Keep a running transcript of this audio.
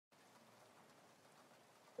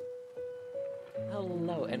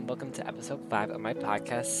Hello, and welcome to episode 5 of my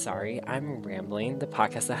podcast. Sorry, I'm Rambling, the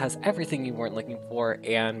podcast that has everything you weren't looking for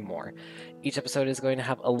and more. Each episode is going to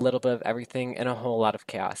have a little bit of everything and a whole lot of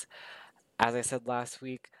chaos. As I said last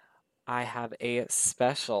week, I have a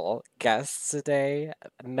special guest today.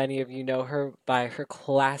 Many of you know her by her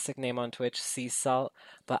classic name on Twitch, Cece,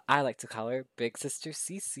 but I like to call her Big Sister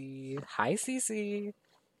Cece. Hi, Cece.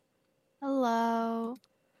 Hello.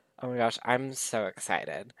 Oh my gosh, I'm so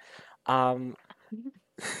excited. Um,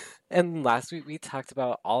 And last week we talked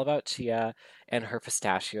about all about Chia and her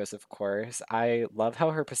pistachios, of course. I love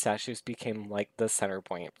how her pistachios became like the center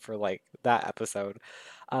point for like that episode.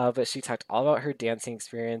 But she talked all about her dancing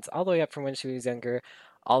experience, all the way up from when she was younger,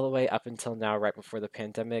 all the way up until now, right before the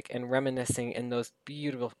pandemic, and reminiscing in those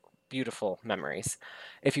beautiful, beautiful memories.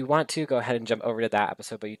 If you want to, go ahead and jump over to that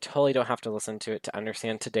episode, but you totally don't have to listen to it to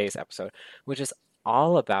understand today's episode, which is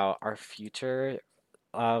all about our future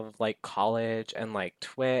of like college and like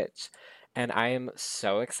Twitch, and I am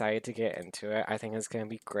so excited to get into it. I think it's going to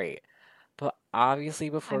be great. But obviously,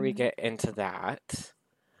 before we I'm get into that,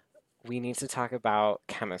 we need to talk about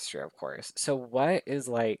chemistry, of course. So, what is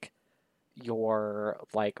like your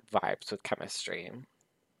like vibes with chemistry?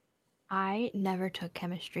 I never took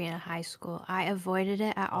chemistry in high school. I avoided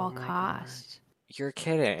it at Oh all my God. costs. You're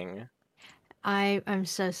kidding. I'm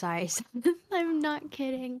so sorry. I'm not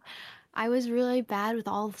kidding. I was really bad with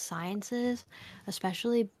all the sciences,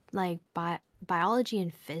 especially like biology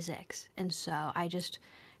and physics. And so I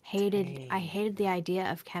Dang. hated the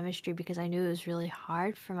idea of chemistry because I knew it was really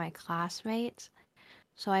hard for my classmates.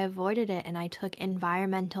 So I avoided it and I took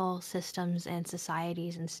environmental systems and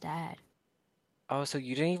societies instead. Oh, so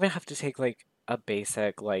you didn't even have to take like a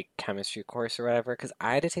basic like chemistry course or whatever? Because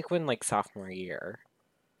I had to take one like sophomore year.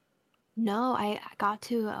 No, I got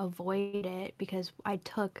to avoid it because I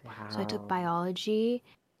took Wow. biology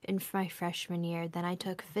in my freshman year, then I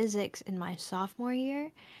took physics in my sophomore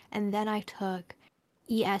year, and then I took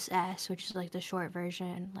ESS, which is like the short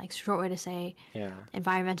version, like short way to say Yeah.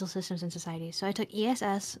 environmental systems and societies. So I took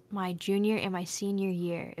ESS my junior and my senior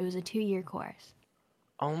year. It was a 2-year course.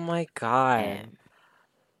 Oh my God. And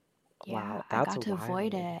yeah, Wow, I that's got to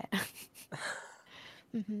avoid wild. it.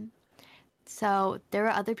 hmm So there were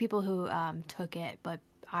other people who took it, but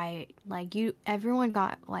everyone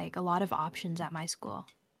got like a lot of options at my school.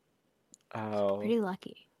 Oh, Pretty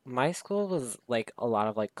lucky. my school was like a lot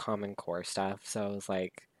of like common core stuff. So it was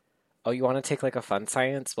like, oh, you want to take like a fun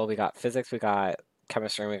science? Well, we got physics, we got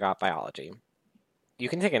chemistry, and we got biology. You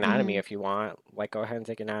can take anatomy hmm if you want. Like, go ahead and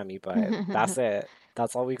take anatomy, but that's it.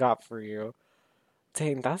 That's all we got for you.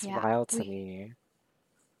 Dang, that's Yeah, wild to we me.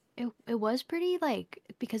 it was pretty like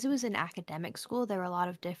because it was an academic school, there were a lot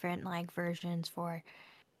of different like versions for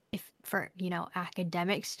if for,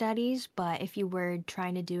 academic studies, but if you were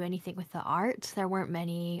trying to do anything with the arts, there weren't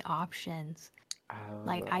many options.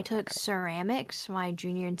 Like Oh, I took okay. ceramics my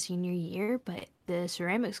junior and senior year, but the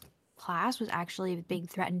ceramics class was actually being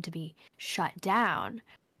threatened to be shut down.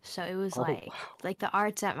 So it was Oh, wow. like the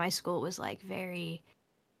arts at my school was like very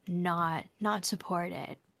not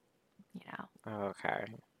supported, you know. Okay.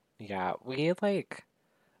 Yeah, we like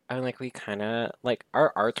and like we kind of like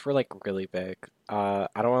our arts were like really big. I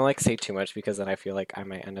don't want to like say too much because then I feel like I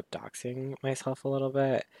might end up doxing myself a little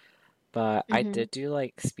bit. But I Mhm. did do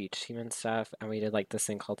like speech team and stuff, and we did like this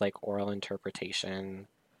thing called like oral interpretation,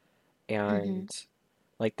 and Mhm.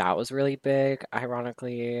 like that was really big,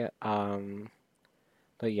 ironically.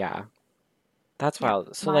 But yeah, that's Yeah.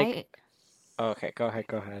 wild. So like, My oh, okay, go ahead,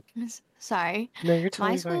 go ahead. sorry. No, you're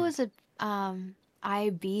My totally school fine. was a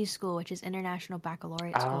IB school, which is International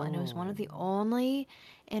Baccalaureate School, and it was one Oh, of the only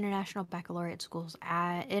international baccalaureate schools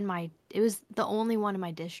it was the only one in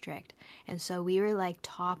my district. And so we were like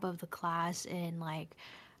top of the class in like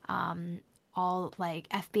um all like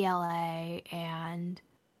FBLA and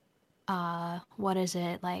what is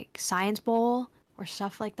it? Like Science Bowl or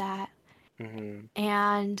stuff like that. mm-hmm.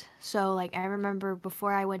 And so, like, I remember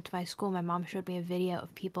before I went to my school, my mom showed me a video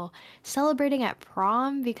of people celebrating at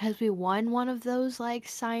prom because we won one of those, like,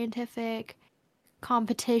 scientific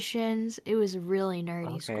competitions. It was a really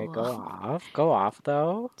nerdy Okay, school. go off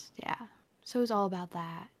though. Yeah. So it was all about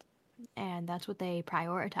that. And that's what they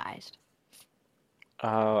prioritized.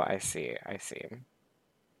 Oh, I see, I see.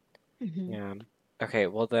 hmm Yeah. Okay,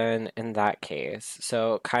 well then in that case,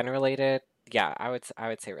 so kind of related. Yeah, I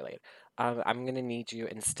would say related. I'm gonna need you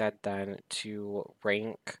instead then to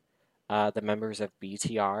rank the members of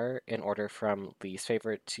BTR in order from least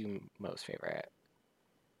favorite to most favorite.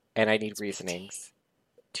 And I need It's BT. reasonings.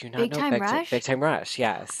 Do you not Big know Time Big Rush? Time Rush?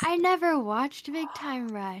 Yes. I never watched Big Time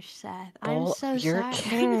Rush, Seth. I'm Oh, so you're sorry.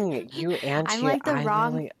 kidding me. You, I'm Angie, like the I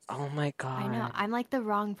wrong literally, oh my I know. God. I'm like the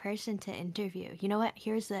wrong person to interview. You know what?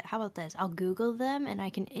 Here's the how about this? I'll Google them and I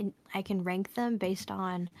can rank them based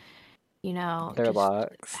on, Their just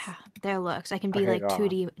looks. their looks. I can be Okay, like go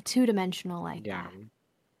on. two-dimensional like Yeah. that.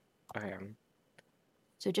 Okay.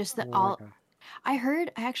 So just the Oh my all God. I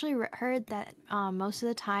actually heard that most of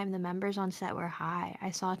the time the members on set were high.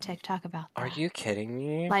 I saw a TikTok about Are that. you kidding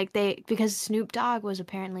me? Like because Snoop Dogg was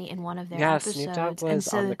apparently in one of their Yeah, Snoop Dogg episodes, and was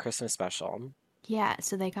on the so Christmas special. yeah,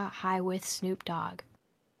 so they got high with Snoop Dogg,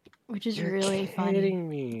 which is You're really funny. kidding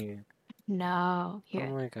me. No, Oh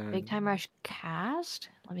here, my Big God. Time Rush cast.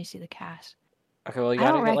 Let me see the cast. Okay, well, you I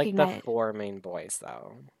don't gotta get like the recognize. four main boys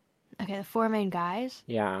though. Okay, the four main guys.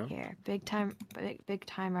 Yeah. Here, Big Time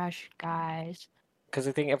Rush guys. Because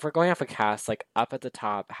I think if we're going off a cast, like up at the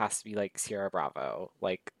top has to be like Sierra Bravo,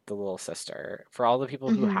 like the little sister. For all the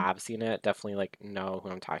people who Mm-hmm. have seen it, definitely like know who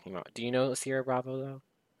I'm talking about. Do you know Sierra Bravo though?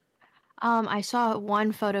 I saw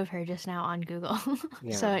one photo of her just now on Google,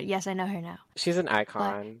 Yeah. so yes, I know her now. She's an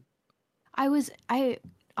But icon. I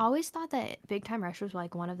always thought that Big Time Rush was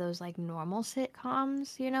like one of those like normal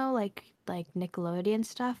sitcoms, like Nickelodeon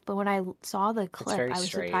stuff. But when I saw the It's clip, very I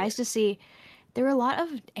was straight. surprised to see there were a lot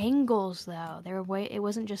of angles though. It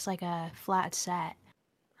wasn't just like a flat set.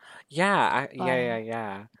 Yeah, But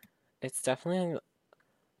yeah. It's definitely,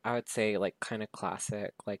 I would say, like kind of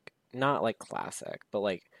classic, like not like classic, but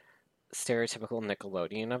like stereotypical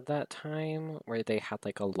Nickelodeon of that time, where they had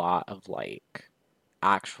like a lot of like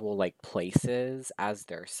actual like places as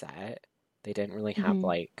their set. They didn't really have mhm,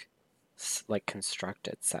 like like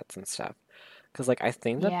constructed sets and stuff. Because like I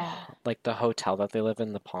think that yeah. like the hotel that they live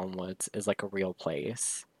in, the Palm Woods, is like a real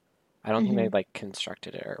place. I don't think they Mhm. like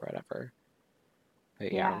constructed it or whatever.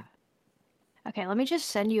 But yeah. Yeah. Okay, let me just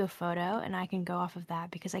send you a photo and I can go off of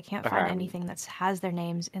that because I can't find Okay. anything that has their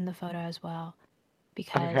names in the photo as well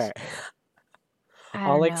Okay. because I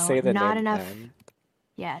I'll don't like know, say the not name enough. then.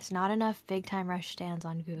 Yes, not enough Big Time Rush stands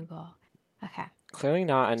on Google. Okay. Clearly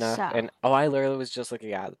not enough. So, And oh, I literally was just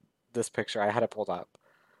looking at this picture. I had it pulled up.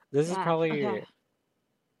 This is yes. Okay. probably,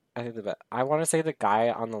 I think the best. I want to say the guy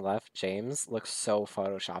on the left, James, looks so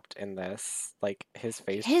photoshopped in this. Like his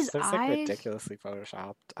face His just looks like eyes, ridiculously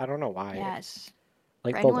photoshopped. I don't know why. yes.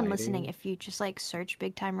 For Like the anyone listening, lighting. if you just like search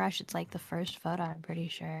Big Time Rush, it's like the first photo, I'm pretty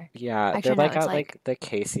sure. Yeah, they're Actually, no, like it's at like, like the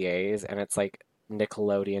KCA's and it's like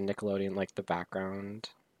Nickelodeon like the background.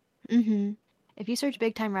 mm-hmm. If you search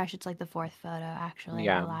Big Time Rush, it's like the fourth photo, actually.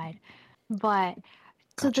 I Yeah, lied. But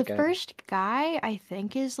so gotcha the good. first guy I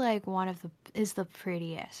think is like is the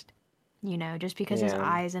prettiest, just because his Yeah,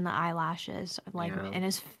 eyes and the eyelashes like yeah. and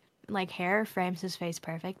his like hair frames his face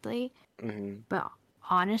perfectly. Mm-hmm. But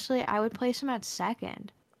honestly, I would place him at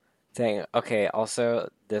second. Dang. Okay, also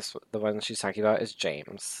the one she's talking about is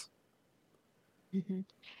James. hmm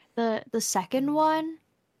The second one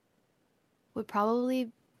would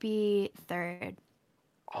probably be third.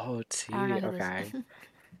 Oh, I don't T. know who this. Okay.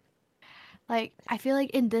 Like I feel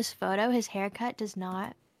like in this photo, his haircut does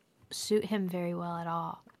not suit him very well at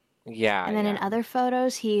all. Yeah, And then in yeah. other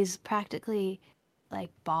photos, he's practically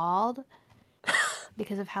like bald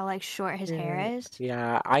because of how like short his hair Yeah, is.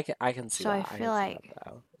 yeah, I can see So I that. I feel can see that like,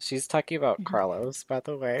 though. She's talking about Mhm. Carlos, by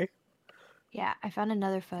the way. Yeah, I found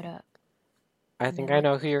another photo I and think then I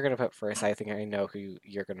know who you're gonna put first. I think I know who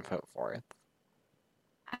you're gonna put fourth.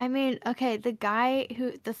 I mean, okay,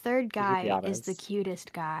 the third You could be guy is the honest.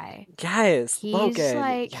 cutest guy. Yes, He's Logan.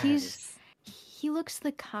 like Yes. he looks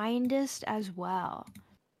the kindest as well.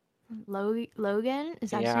 Logan,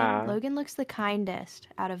 is that his name? Yeah. Logan looks the kindest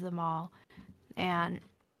out of them all, and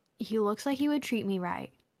he looks like he would treat me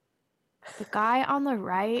right. The guy on the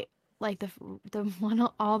right, like the one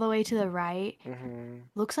all the way to the right, hmm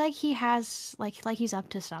looks like he has like he's up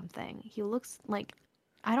to something. He looks like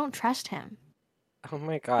I don't trust him. Oh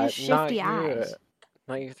my He has God, not shifty you. eyes.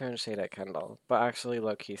 Not you throwing shade at Kendall, but actually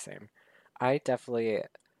low key same. I definitely,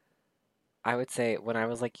 I would say when I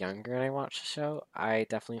was like younger and I watched the show, I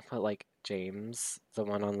definitely put like James, the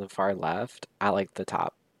one on the far left, at like the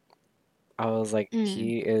top. I was like, Mm.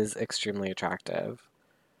 he is extremely attractive.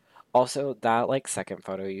 Also, that like second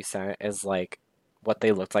photo you sent is like what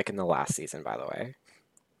they looked like in the last season, by the way.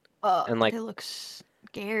 And like They look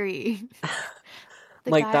scary.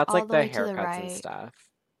 The like guy that's all like the the way to the haircuts and right. stuff.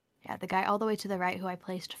 Yeah, the guy all the way to the right who I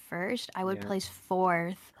placed first, I would Yeah. place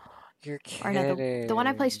fourth. You're Or no, kidding.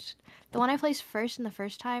 the one I placed first in the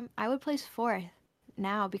first time, I would place fourth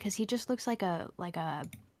now because he just looks like a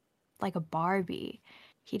Barbie.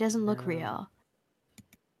 He doesn't look Yeah. real.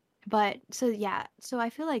 But so yeah, so I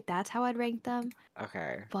feel like that's how I'd rank them.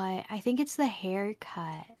 Okay. But I think it's the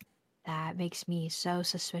haircut that makes me so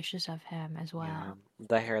suspicious of him as Yeah. well.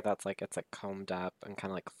 The hair that's like it's like combed up and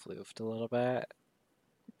kind of like floofed a little bit.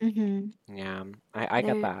 Mm-hmm. Yeah. I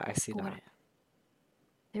get There, that. I see what? that.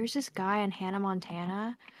 There's this guy in Hannah,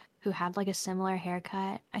 Montana, who had like a similar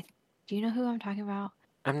haircut. Do you know who I'm talking about?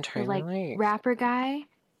 I'm The trying to like like, rapper guy.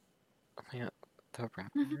 oh my God, the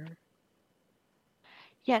Mhm. rapper.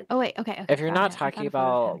 Yeah. Oh wait. Okay. If Okay. you're Found not it. I talking found a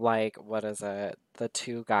photo of about him. like what is it? The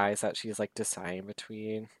two guys that she's like deciding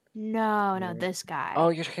between. No, no, Right. this Oh, guy.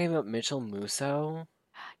 you're talking about Mitchell Musso?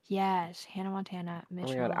 Yes, Hannah Montana, Oh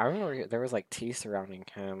my God, Mitchell. I remember there was like tea surrounding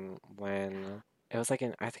him when it was like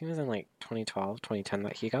in I think it was in like 2012, 2010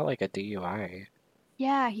 that he got like a DUI.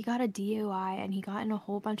 Yeah, he got a DUI and he got in a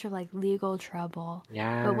whole bunch of like legal trouble.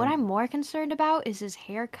 But what Yeah, I'm more concerned about is his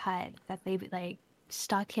haircut that they like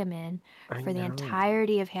stuck him in I for the know.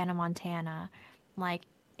 entirety of Hannah Montana. Like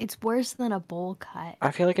it's worse than a bowl cut.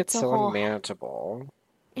 I feel like it's It's a so whole unmanageable.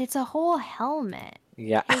 it's a whole helmet.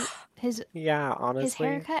 Yeah. His his Yeah, his honestly.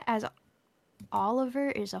 haircut as Oliver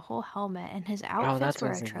is a whole helmet and his Oh, outfits that's what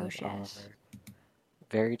were his name was, atrocious. Oliver.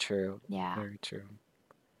 Very true. Yeah, Very true.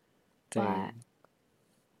 but Dang.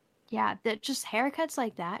 yeah, that just haircuts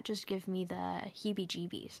like that just give me the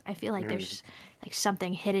heebie-jeebies. I feel like Mm. there's like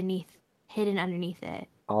something hidden underneath it.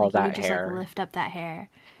 All Like of you could that just like hair. lift up that hair.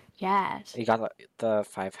 Yes. You got the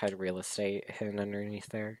five head real estate hidden underneath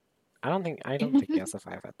there. I don't think he has a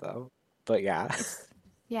five head though. But yeah. It's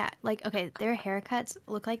yeah, like okay, their haircuts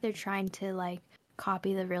look like they're trying to like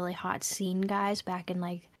copy the really hot scene guys back in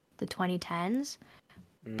like the 2010s,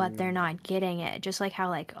 but they're Mm. not getting it. Just like how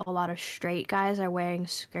like a lot of straight guys are wearing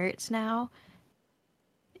skirts now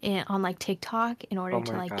on like TikTok in Oh order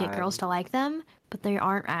to my like get girls God. to like them, but they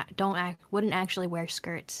aren't don't act wouldn't actually wear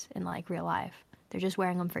skirts in like real life. They're just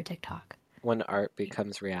wearing them for TikTok. When art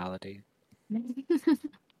becomes reality.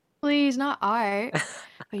 Please, not art.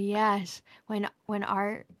 But yes, when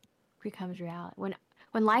art becomes reality,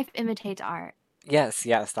 when life imitates art. Yes,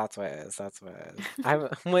 yes, that's what it is. That's what it is. I'm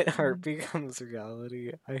when art becomes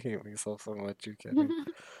reality. I hate myself so much, you kidding?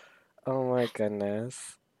 Oh my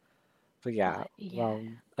goodness. But yeah, But yeah. well,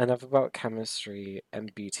 enough about chemistry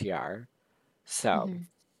and BTR. So, Hmm.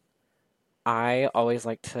 I always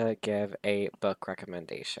like to give a book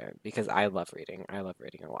recommendation because I love reading. I love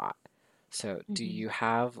reading a lot. So, do Hmm. you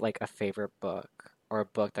have like a favorite book or a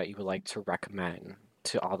book that you would like to recommend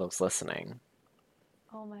to all those listening?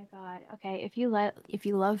 Oh my God. Okay, if you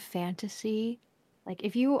love fantasy, like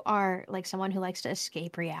if you are like someone who likes to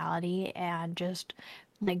escape reality and just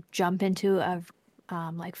like jump into a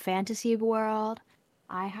like fantasy world,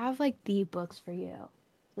 I have like the books for you.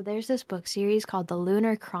 So there's this book series called The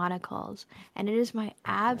Lunar Chronicles, and it is my Okay.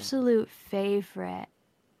 absolute favorite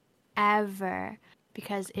ever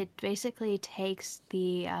because it basically takes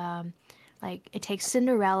the like it takes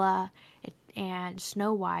Cinderella and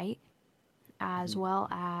Snow White as Mhm. well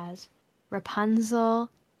as Rapunzel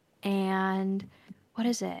and what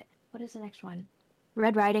is it? What is the next one?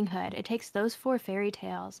 Red Riding Hood. It takes those four fairy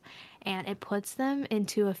tales and it puts them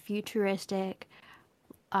into a futuristic,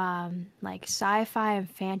 like sci-fi and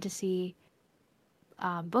fantasy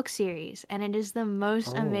book series, and it is the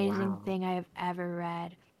most Oh, amazing wow. thing I have ever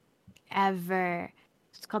read, ever.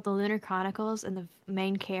 It's called The Lunar Chronicles, and the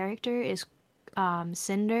main character is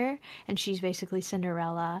Cinder, and she's basically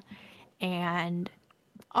Cinderella, and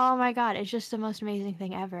oh my God, it's just the most amazing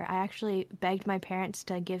thing ever. I actually begged my parents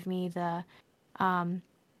to give me the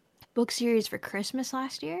book series for Christmas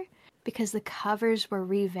last year because the covers were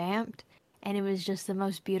revamped and it was just the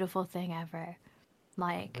most beautiful thing ever. Oh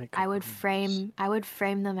Like my gosh. I would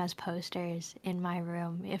frame them as posters in my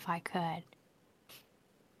room if I could.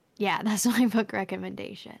 Yeah, that's my book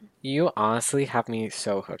recommendation. You honestly have me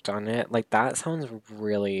so hooked on it. Like that sounds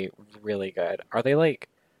really, really good. Are they like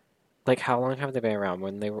how long have they been around?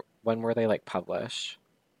 When were they like published?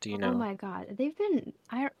 Do you Oh know? my God. They've been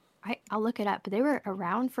I'll look it up, but they were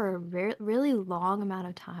around for a really long amount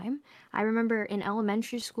of time. I remember in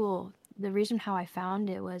elementary school, the reason how I found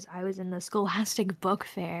it was I was in the Scholastic Book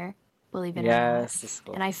Fair, believe it or not, Yes, the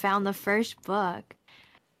and I Scholastic found Book the Fair. first book,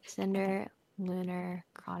 Cinder Lunar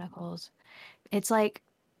Chronicles. It's like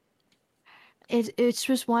it's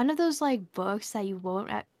just one of those like books that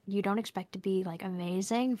you don't expect to be like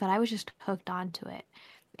amazing, but I was just hooked onto it.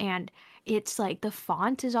 And it's like the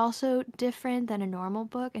font is also different than a normal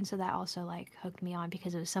book, and so that also like hooked me on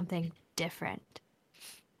because it was something different.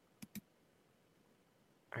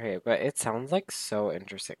 Okay, but it sounds like so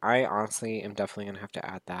interesting. I honestly am definitely gonna have to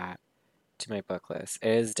add that to my book list. It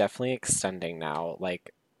is definitely extending now.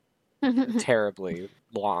 Like terribly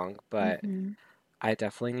long, but Hmm. I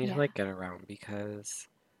definitely need to Yeah. like get around because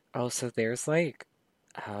oh, so there's like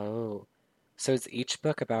oh, so is each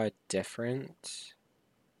book about a different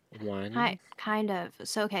Hi, one? kind of.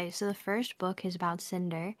 So, okay, so the first book is about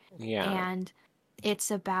Cinder, Yeah. and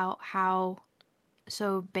it's about how.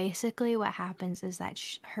 So basically, what happens is that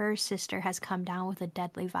her sister has come down with a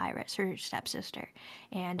deadly virus, her stepsister,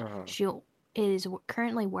 and Uh-huh. she is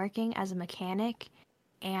currently working as a mechanic,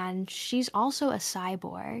 and she's also a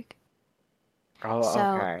cyborg. Oh, So,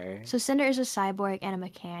 okay. so Cinder is a cyborg and a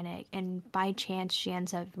mechanic, and by chance she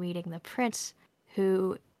ends up meeting the prince,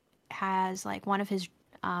 who has like one of his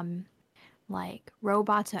um like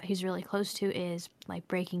robots that he's really close to is like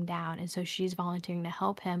breaking down, and so she's volunteering to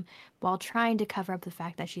help him while trying to cover up the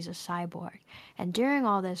fact that she's a cyborg. And during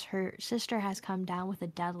all this, her sister has come down with a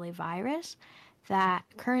deadly virus that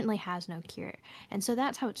currently has no cure. And so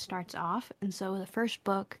that's how it starts off. And so the first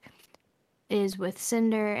book is with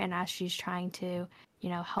Cinder, and as she's trying to,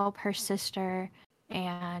 help her sister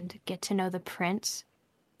and get to know the prince.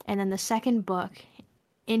 And then the second book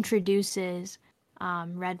introduces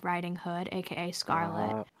Red Riding Hood, aka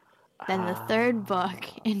Scarlet. Uh, Then the third book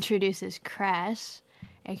ah. introduces Cress,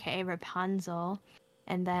 aka Rapunzel.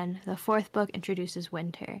 And then the fourth book introduces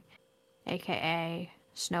Winter, aka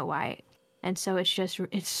Snow White. And so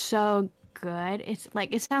it's so good. It's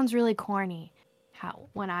like, it sounds really corny how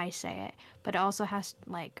when I say it, but it also has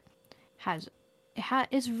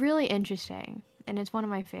it's really interesting, and it's one of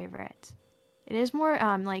my favorites. It is more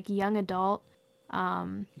like young adult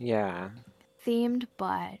um Yeah. themed,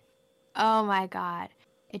 but oh my god,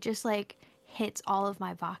 it just like hits all of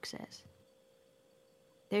my boxes.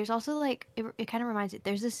 There's also like it kind of reminds it.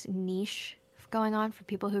 There's this niche going on for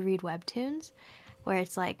people who read webtoons, where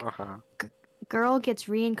it's like Uh-huh. g- girl gets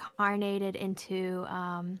reincarnated into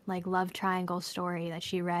like love triangle story that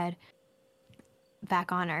she read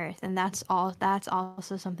back on Earth, and that's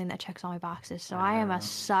also something that checks all my boxes. So I am a Um,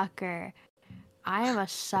 sucker. I am a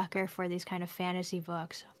sucker for these kind of fantasy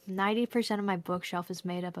books. 90% of my bookshelf is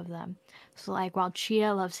made up of them. So like while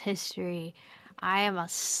Chia loves history, I am a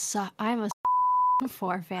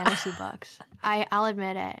for fantasy books. I'll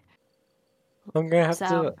admit it. I'm gonna have to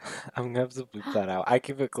So, I'm gonna have to bleep that out. I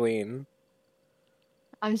keep it clean.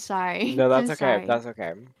 I'm sorry. No, that's I'm okay. sorry. That's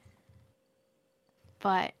okay.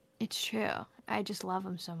 But it's true. I just love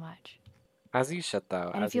them so much. As you should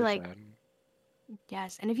though, And if as you you like, should.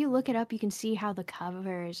 yes, and if you look it up, you can see how the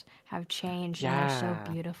covers have changed and they're so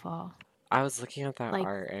Yeah. beautiful. I was looking at that Like,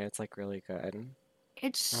 art and it's like really good.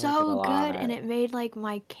 it's I like it a so good, and lot. it made like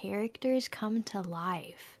my characters come to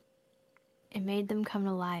life. It made them come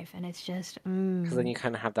to life, and it's just, Because then you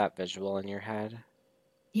kind of have that visual in your head.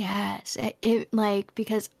 yes. It like,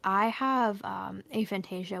 because I have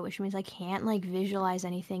aphantasia, which means I can't like visualize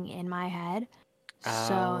anything in my head.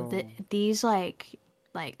 So Oh, these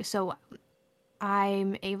so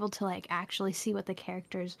I'm able to like actually see what the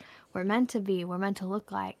characters were meant to be, were meant to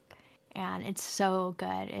look like, and it's so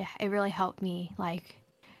good. It really helped me like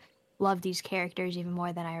love these characters even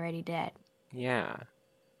more than I already did. yeah.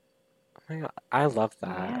 Oh my God, I love So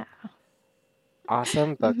that. yeah.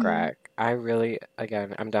 Awesome book Mhm. rec. I really,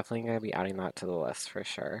 again, I'm definitely going to be adding that to the list for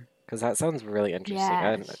sure. Because that sounds really interesting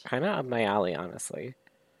and Yes. kind of up my alley, honestly.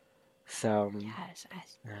 So, Yes,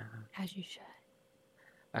 yeah. as you should.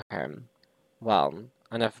 Okay. Well,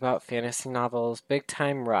 enough about fantasy novels, Big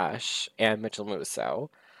Time Rush, and Mitchell Musso.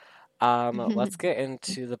 Let's get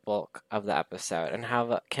into the bulk of the episode and have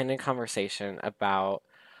a candid conversation about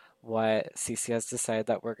what Cece has decided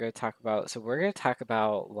that we're going to talk about. So we're going to talk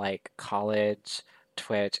about like college,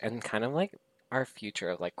 Twitch, and kind of like our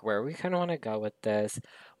future, like where we kind of want to go with this,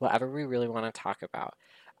 whatever we really want to talk about.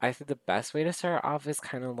 I think the best way to start off is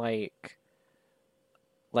kind of like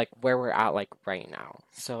where we're at like right now.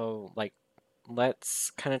 So like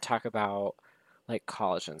let's kind of talk about like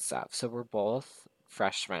college and stuff. So we're both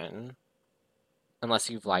freshmen, unless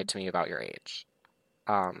you've lied to me about your age.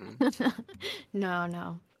 Um, No,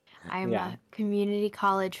 no. I'm yeah. a community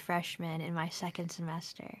college freshman in my second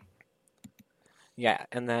semester. Yeah,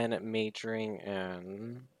 and then majoring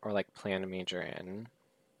in, or like plan to major in.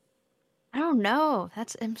 I don't know.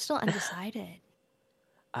 I'm still undecided.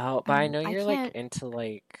 Oh, but I know I you're like can't. into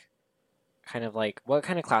like kind of like what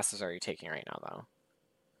kind of classes are you taking right now though?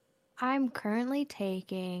 I'm currently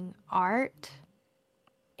taking art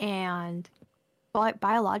and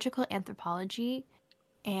biological anthropology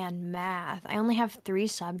and math. I only have three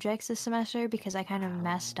subjects this semester because I kind of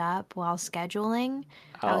messed Oh. up while scheduling.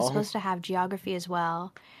 I was Oh. supposed to have geography as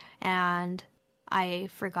well, and I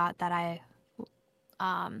forgot that I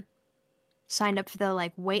signed up for the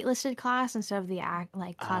like waitlisted class instead of the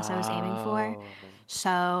like class I was aiming for. Oh.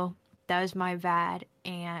 So that was my bad,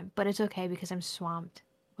 and but it's okay because I'm swamped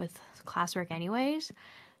with classwork anyways.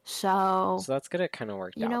 So So that's good it kind of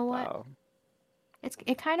worked you out know what? though.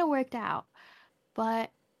 It kind of worked out.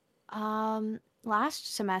 But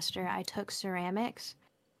last semester I took ceramics,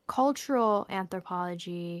 cultural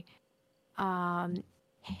anthropology,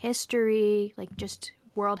 history, like just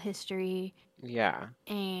world history, Yeah.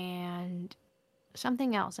 and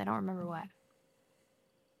something else. I don't remember what.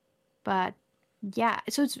 But yeah,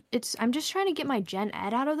 so it's I'm just trying to get my gen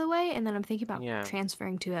ed out of the way, and then I'm thinking about Yeah.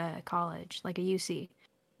 transferring to a college, like a UC.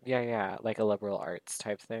 Yeah, yeah, like a liberal arts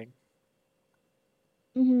type thing.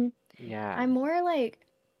 hmm Yeah. I'm more like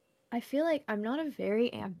I feel like I'm not a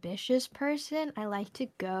very ambitious person. I like to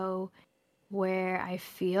go where I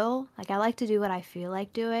feel like I like to do what I feel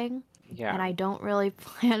like doing, and Yeah. I don't really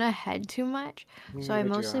plan ahead too much. So I Neither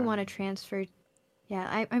do mostly I. want to transfer.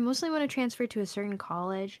 Yeah, I mostly want to transfer to a certain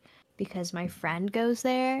college because my friend goes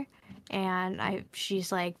there, and I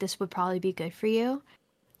she's like, this would probably be good for you.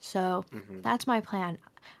 So Hmm. that's my plan.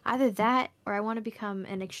 Either that or I want to become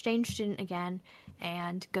an exchange student again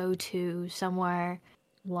and go to somewhere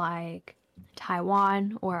like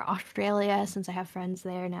Taiwan or Australia since I have friends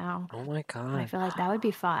there now. Oh my And I God. feel like that would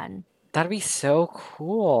be fun, That'd be so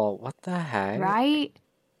cool. What the heck? right?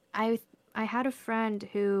 I I had a friend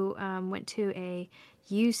who went to a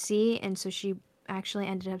UC, and so she actually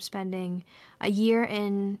ended up spending a year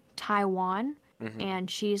in Taiwan, Hmm. and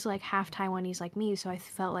she's like half Taiwanese like me, so I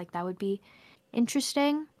felt like that would be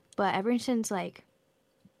interesting. But ever since like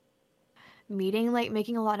meeting, like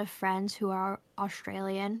making a lot of friends who are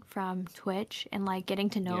Australian from Twitch and like getting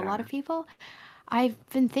to know a lot Yeah. of people, I've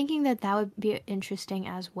been thinking that that would be interesting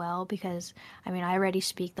as well because I mean, I already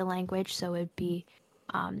speak the language, so it'd be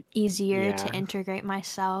easier to Yeah. integrate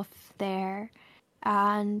myself there.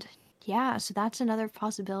 And yeah, so that's another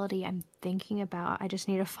possibility I'm thinking about. I just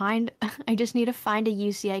need to find I just need to find a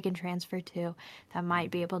UC I can transfer to that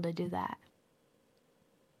might be able to do that.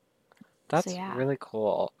 So That's yeah. really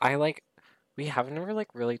cool. We haven't ever like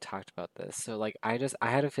really talked about this. So like I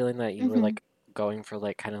had a feeling that you were Mhm. like going for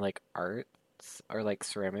like kind of like arts or like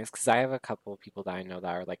ceramics because I have a couple of people that I know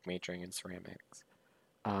that are like majoring in ceramics.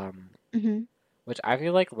 Um, Mhm. which I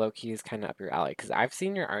feel like low key is kind of up your alley because I've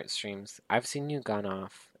seen your art streams. I've seen you gone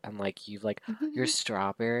off and like you've like your Mhm.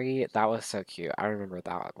 strawberry, that was so cute. I remember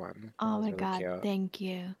that one. That Oh was my really God, cute. thank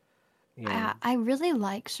you. Yeah. I really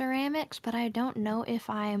like ceramics, but I don't know if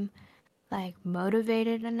I'm like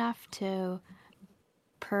motivated enough to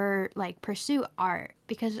pursue art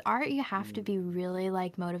because art you have to Mm, be really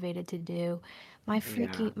like motivated to do.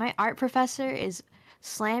 yeah. My art professor is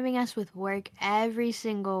slamming us with work every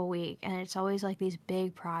single week and it's always like these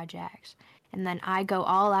big projects. And then I go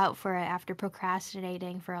all out for it after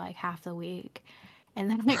procrastinating for like half the week. And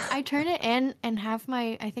then like I turn it in and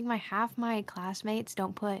I think my half my classmates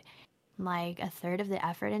don't put like a third of the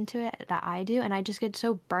effort into it that I do and I just get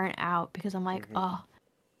so burnt out because I'm like, Hmm. oh,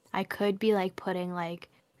 I could be like putting like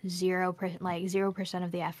 0%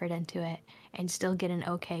 of the effort into it and still get an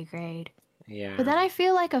okay grade. But Yeah. then I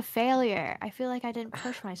feel like a failure. I feel like I didn't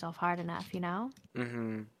push myself hard enough, you know?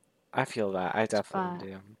 Hmm. I feel that. I definitely But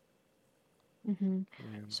do.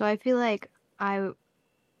 Yeah. so I feel like I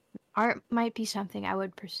art might be something I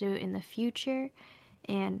would pursue in the future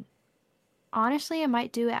and honestly I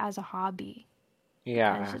might do it as a hobby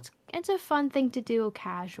because Yeah. it's a fun thing to do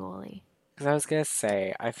casually. Because I was gonna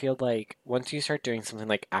say, I feel like once you start doing something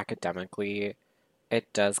like academically,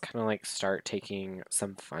 it does kind of like start taking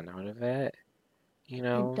some fun out of it, you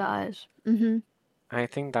It know? does. I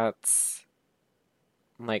think that's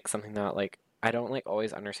like something that like I don't like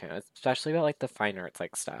always understand, especially about like the fine arts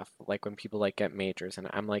like stuff. Like when people like get majors and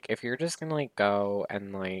I'm like, if you're just gonna like go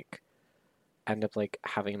and like end up like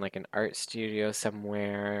having like an art studio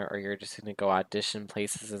somewhere or you're just gonna go audition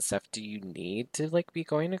places and stuff, do you need to like be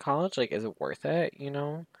going to college? Like, is it worth it, you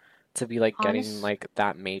know, to be like getting Honest like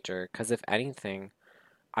that major? Because if anything,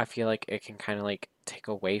 I feel like it can kind of like take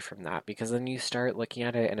away from that because then you start looking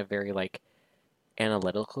at it in a very like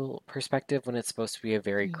analytical perspective when it's supposed to be a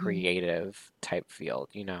very Mhm. creative type field,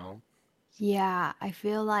 you know? Yeah, I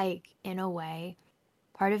feel like in a way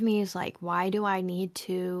part of me is like, why do I need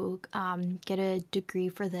to get a degree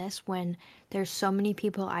for this when there's so many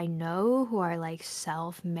people I know who are like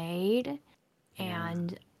self-made Yeah.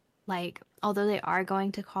 and like, although they are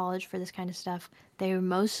going to college for this kind of stuff, they're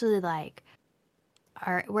mostly like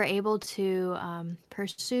are were able to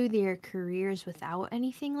pursue their careers without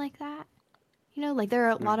anything like that. You know, like there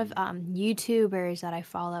are a lot of Hmm. YouTubers that I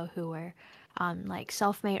follow who are like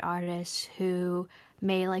self-made artists who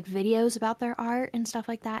made like videos about their art and stuff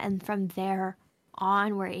like that. And from there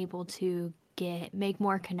on, we're able to make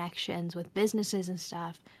more connections with businesses and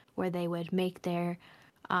stuff where they would make their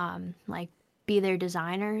like be their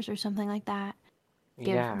designers or something like that.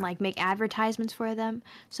 Give Yeah, like make advertisements for them.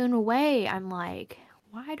 So in a way, I'm like,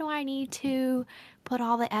 why do I need to put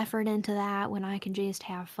all the effort into that when I can just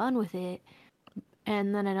have fun with it?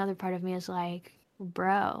 And then another part of me is like,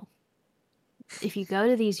 bro, if you go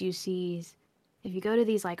to these UCs, if you go to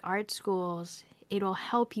these like art schools, it'll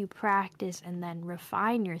help you practice and then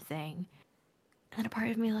refine your thing. And then a part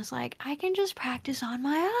of me was like, I can just practice on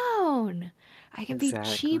my own. I can be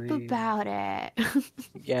cheap exactly. about it.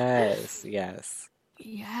 Yes, yes.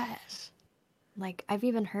 Yes. Like, I've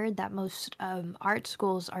even heard that most art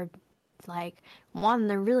schools are like, one,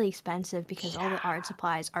 they're really expensive because all the art Yeah,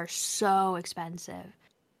 supplies are so expensive.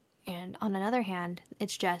 And on another hand,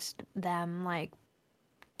 it's just them like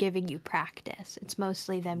giving you practice. It's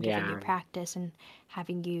mostly them giving you yeah. practice and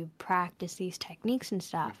having you practice these techniques and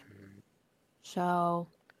stuff. Hmm. So,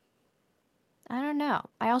 I don't know.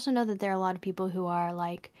 I also know that there are a lot of people who are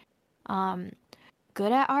like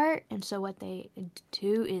good at art, and so what they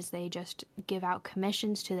do is they just give out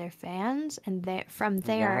commissions to their fans, and they from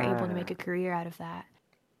there are able to make Yeah, a career out of that.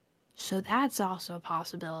 So that's also a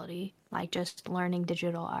possibility, like just learning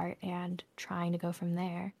digital art and trying to go from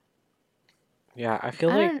there. yeah. I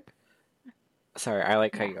feel I like, don't, sorry, I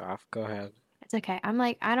like cut yeah, you off. Go ahead. it's okay. I'm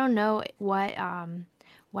like, I don't know what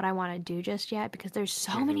I want to do just yet because there's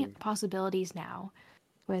so many Hmm. possibilities now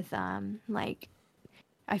with like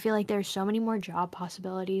I feel like there's so many more job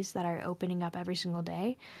possibilities that are opening up every single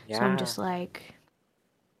day. So I'm Yeah. just like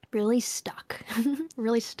really stuck,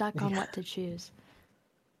 really stuck on Yeah. what to choose.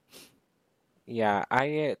 Yeah,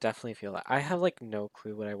 I definitely feel that. I have like no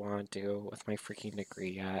clue what I want to do with my freaking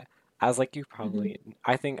degree yet. As like you Mhm. probably,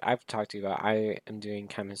 I think I've talked to you about, I am doing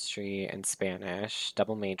chemistry and Spanish,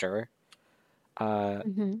 double major. Uh,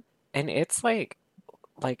 Mhm. and it's like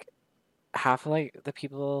half of like the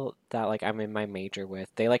people that like I'm in my major with,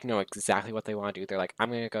 they like know exactly what they want to do. They're like, I'm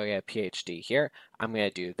gonna go get a PhD here. I'm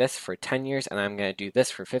gonna do this for 10 years, and I'm gonna do this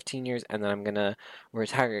for 15 years, and then I'm gonna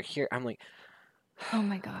retire here. I'm like, Oh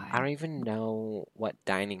my I god. don't even know what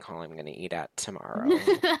dining hall I'm gonna eat at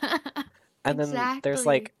tomorrow. And then there's Exactly.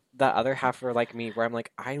 like the other half are like me, where I'm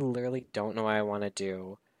like, I literally don't know what I want to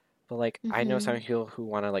do. But like, I know some Mhm. people who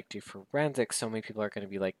want to like do forensics. So many people are going to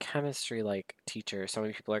be like chemistry like teachers. So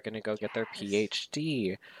many people are going to go get their Yes.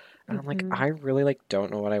 PhD. And I'm like, Mhm. I really like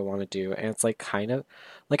don't know what I want to do. And it's like kind of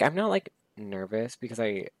like I'm not like nervous because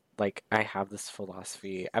I have this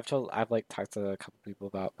philosophy. I've like talked to a couple people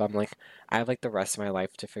about, but I'm like I have like the rest of my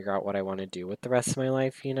life to figure out what I want to do with the rest of my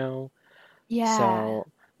life, you know? Yeah. So,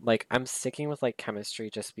 like, I'm sticking with like chemistry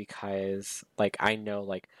just because, like, I know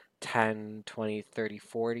like 10, 20, 30,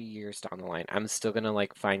 40 years down the line, I'm still gonna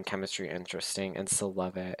like find chemistry interesting and still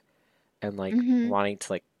love it and like Mhm. wanting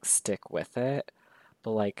to like stick with it.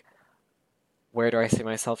 But like, where do I see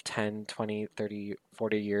myself 10, 20, 30,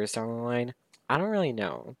 40 years down the line? I don't really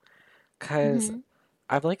know. Because Mhm.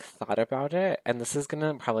 I've like thought about it, and this is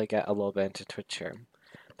gonna probably get a little bit into Twitch here.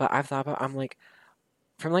 But I've thought about, I'm like,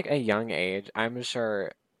 from like a young age, I'm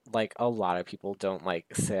sure like a lot of people don't like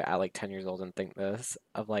sit at like 10 years old and think this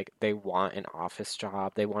of like they want an office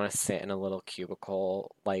job, they want to sit in a little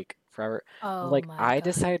cubicle like forever. But Oh like my I god.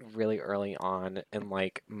 decided really early on in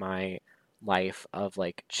like my life of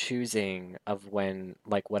like choosing of when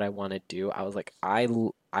like what I want to do. I was like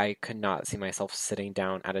I could not see myself sitting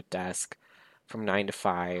down at a desk from 9 to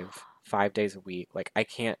 5, 5 days a week. Like I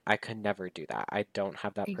could never do that. I don't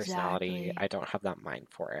have that personality. Exactly. I don't have that mind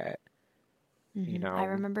for it, you I know?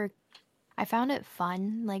 remember I found it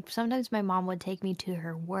fun. Like sometimes my mom would take me to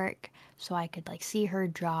her work so I could like see her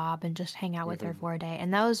job and just hang out with her Hmm. for a day.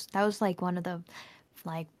 And that was like one of the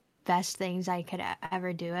like best things I could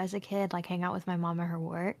ever do as a kid, like hang out with my mom at her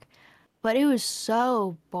work. But it was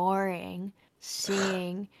so boring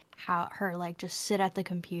seeing how her like just sit at the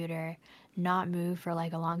computer, not move for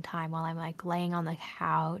like a long time while I'm like laying on the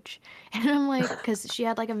couch. And I'm like, because she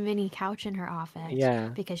had like a mini couch in her office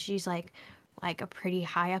Yeah. because she's like a pretty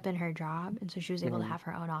high up in her job, and so she was able to Hmm. have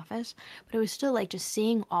her own office. But it was still like just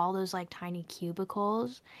seeing all those like tiny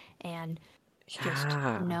cubicles and just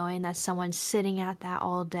Yeah. knowing that someone's sitting at that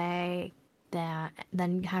all day, that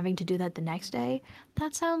then having to do that the next day.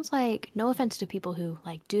 That sounds like, no offense to people who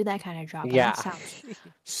like do that kind of job, but that Yeah. sounds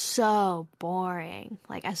so boring.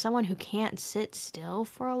 Like as someone who can't sit still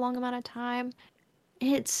for a long amount of time,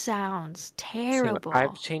 it sounds Same.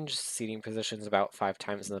 I've terrible. changed seating positions about 5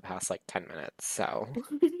 times in the past like 10 minutes. So,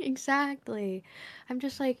 Exactly. I'm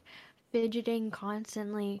just like fidgeting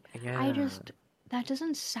constantly. I yeah. just that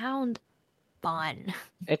doesn't sound fun.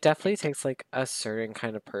 It definitely takes like a certain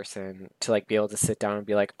kind of person to like be able to sit down and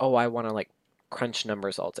be like, "Oh, I want to like crunch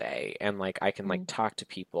numbers all day and like I can like Mm, talk to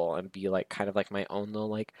people and be like kind of like my own little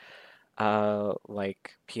like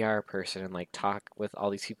PR person and like talk with all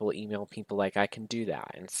these people, email people like I can do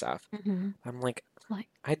that and stuff." hmm I'm like, Like,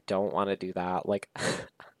 I don't want to do that. Like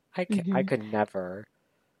I hmm could never.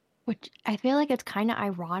 which I feel like it's kind of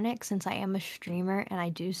ironic since I am a streamer and I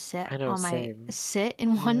do I know, same. sit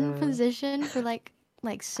in one Yeah. position for like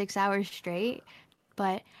 6 hours straight,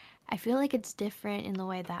 but I feel like it's different in the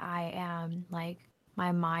way that I am like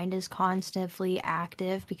my mind is constantly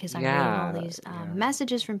active because I'm reading all Yeah, these yeah.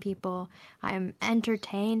 messages from people. I'm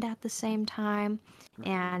entertained at the same time, Hmm.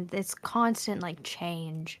 and it's constant like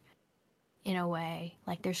change in a way.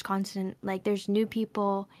 Like there's constant, like there's new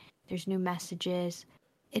people, there's new messages.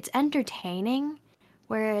 It's entertaining,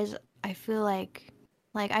 whereas I feel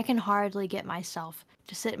like I can hardly get myself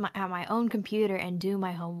to sit at my own computer and do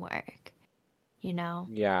my homework. You know,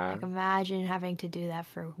 Yeah, like imagine having to do that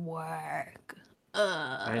for work.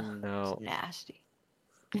 I It's know. nasty.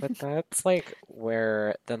 But that's like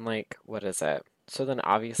where then like what is it? So then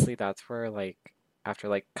obviously that's where like after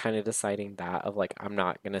like kind of deciding that of like I'm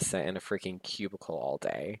not gonna sit in a freaking cubicle all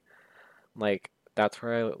day. Like that's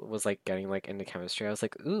where I was like getting like into chemistry. I was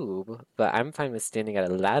like, ooh, but I'm fine with standing at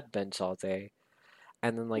a lab bench all day.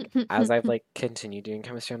 And then like as I've like continued doing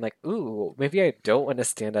chemistry, I'm like, ooh, maybe I don't want to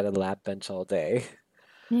stand at a lab bench all day.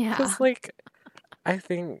 Yeah. 'Cause like I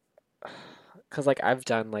think because like I've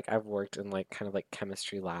done like I've worked in like kind of like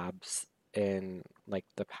chemistry labs in like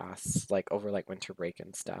the past like over like winter break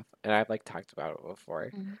and stuff, and I've like talked about it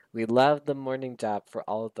before. We love the morning job for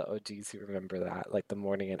all of the OGs who remember that, like the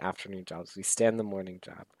morning and afternoon jobs. We stand the morning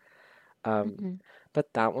job. Um, Mm-hmm.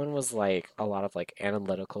 but that one was like a lot of like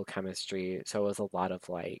analytical chemistry, so it was a lot of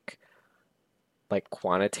like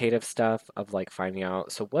quantitative stuff of like finding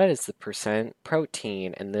out so what is the percent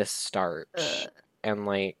protein in this starch and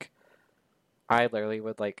like I literally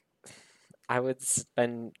would like I would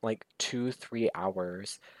spend like 2, 3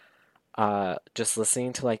 hours just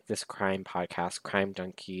listening to like this crime podcast, Crime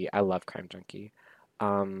Junkie. I love Crime Junkie.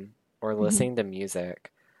 Or Mm-hmm. listening to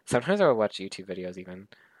music. Sometimes I would watch YouTube videos even.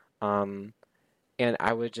 Um, and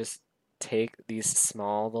I would just take these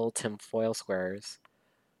small little tinfoil squares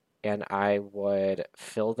and I would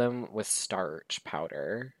fill them with starch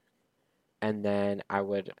powder and then I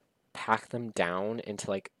would pack them down into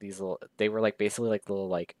like these little they were like basically like little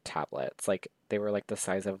like tablets. Like they were like the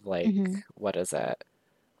size of like Mm-hmm. what is it?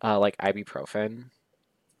 Like ibuprofen.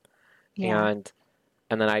 Yeah.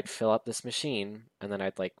 And then I'd fill up this machine and then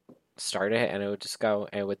I'd like start it and it would just go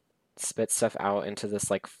and it would spit stuff out into this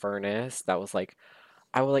like furnace that was like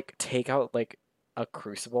I would like take out like a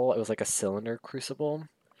crucible. It was like a cylinder crucible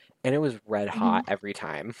and it was red Mm-hmm. hot every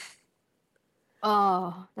time.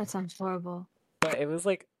 Oh, that sounds horrible. But it was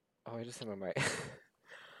like oh I just hit my mic.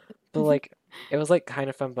 But like it was like kind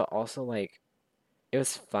of fun, but also like it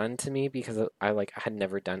was fun to me because I like had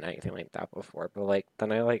never done anything like that before. But like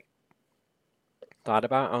then I like thought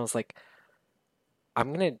about it, I was like,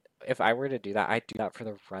 I'm gonna if I were to do that, I'd do that for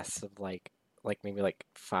the rest of like maybe like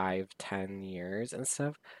 5, 10 years and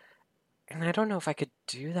stuff. And I don't know if I could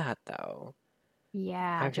do that though.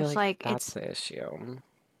 Yeah, I feel just like like that's the issue.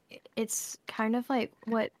 it's kind of like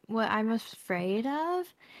what I'm afraid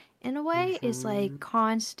of in a way is like Hmm.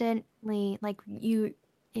 constantly like you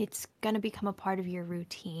it's gonna become a part of your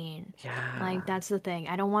routine. Like Yeah. that's the thing.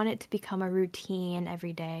 I don't want it to become a routine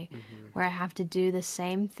every day Hmm. where I have to do the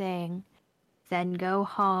same thing, then go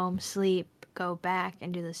home, sleep, go back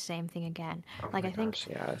and do the same thing again. Oh Like my gosh,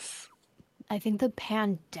 yes. I think the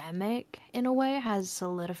pandemic in a way has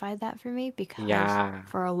solidified that for me because Yeah.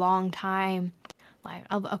 for a long time like,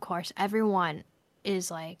 of course, everyone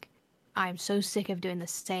is like, I'm so sick of doing the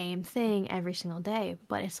same thing every single day,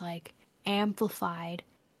 but it's like amplified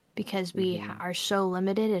because we Hmm. are so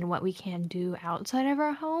limited in what we can do outside of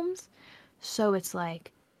our homes. So it's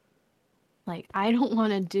like I don't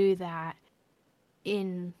want to do that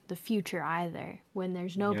in the future either when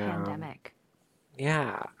there's no Yeah. pandemic.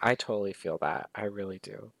 Yeah, I totally feel that. I really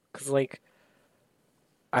do. 'Cause like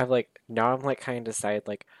I've like now I'm like kind of decided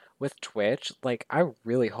like with Twitch, like I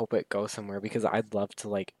really hope it goes somewhere because I'd love to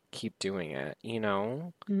like keep doing it, you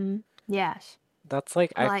know? Mm, yes. That's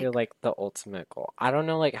like I feel Like, like the ultimate goal. I don't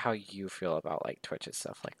know like how you feel about like Twitch's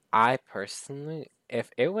stuff. Like I personally,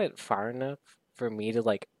 if it went far enough for me to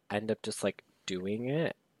like end up just like doing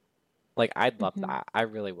it, like I'd love mhm. that. I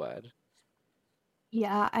really would.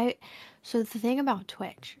 Yeah, so the thing about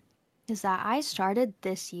Twitch is that I started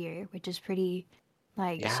this year, which is pretty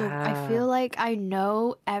Like, so I Yeah. feel like I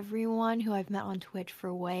know everyone who I've met on Twitch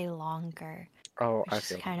for way longer, Oh, which I is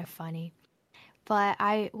feel kind that. of funny. But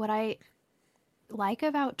what I like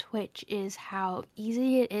about Twitch is how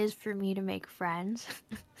easy it is for me to make friends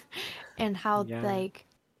and how Yeah. like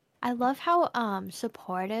I love how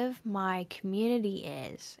supportive my community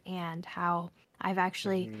is and how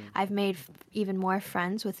Hmm. I've made even more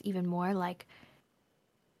friends with even more like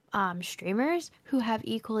streamers who have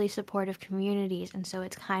equally supportive communities, and so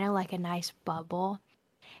it's kind of like a nice bubble.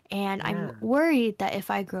 And I'm Yeah. worried that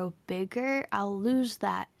if I grow bigger, I'll lose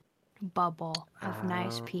that bubble of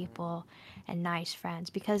nice Um, people and nice friends,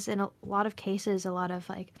 because in a lot of cases, a lot of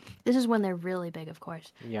like this is when they're really big, of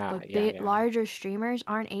course, yeah, but yeah, yeah. larger streamers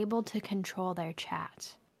aren't able to control their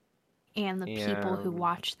chats and the people Yeah. who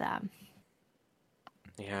watch them.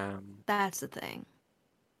 Yeah. That's the thing.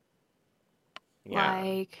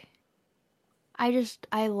 Yeah. Like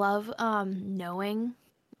I love knowing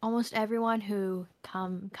almost everyone who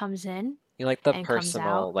comes in You like the and comes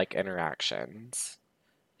out. personal like interactions.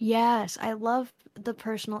 Yes, I love the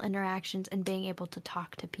personal interactions and being able to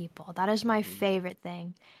talk to people. That is my Hmm. favorite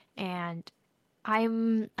thing. And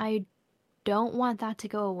I don't want that to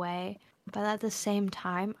go away, but at the same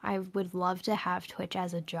time, I would love to have Twitch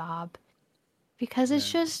as a job because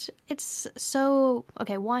Yeah. it's so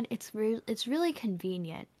okay, one, it's really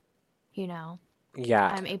convenient, you know.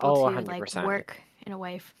 Yeah. I'm able Oh, to like 100%. work in a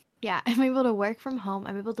way. Yeah, I'm able to work from home.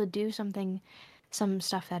 I'm able to do some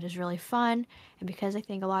stuff that is really fun. And because I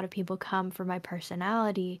think a lot of people come for my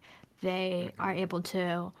personality, they are Hmm. able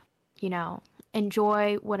to, you know,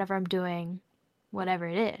 enjoy whatever I'm doing, whatever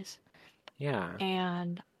it is. Yeah.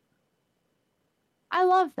 And I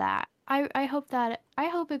love that. I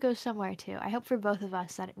hope it goes somewhere too. I hope for both of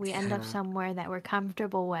us that we end up Yeah. somewhere that we're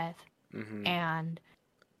comfortable with. Hmm. And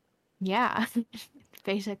yeah,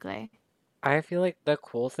 basically. I feel like the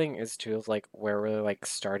cool thing is too of like where we're like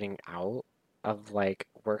starting out of like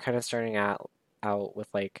we're kind of starting out with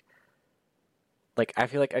like I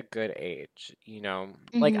feel like a good age, you know?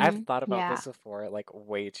 Like I've Mhm. thought about Yeah. this before like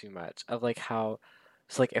way too much of like how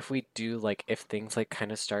so like if we do like if things like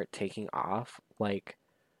kind of start taking off, like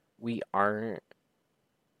we aren't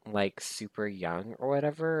like super young or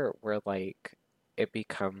whatever, where like it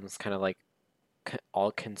becomes kind of like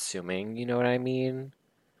all consuming, you know what I mean?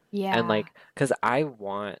 And Yeah. like, because I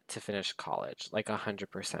want to finish college, like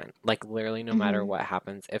 100%. Like, literally, no matter Mhm. what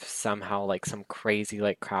happens, if somehow like some crazy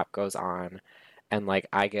like crap goes on and like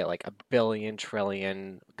I get like a billion,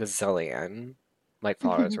 trillion, gazillion like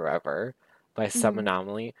followers or whatever by some Mhm.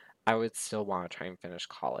 anomaly, I would still want to try and finish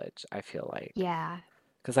college, I feel like. Yeah.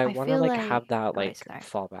 Because I I want to feel like like have that oh wait, like sorry.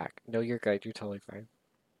 fallback. No, you're good. You're totally fine.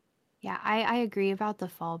 Yeah, I agree about the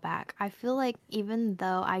fallback. I feel like even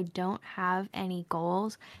though I don't have any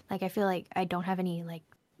goals, like I feel like I don't have any like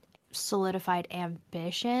solidified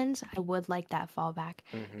ambitions, I would like that fallback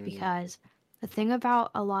Mm-hmm. because the thing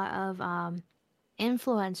about a lot of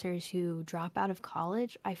influencers who drop out of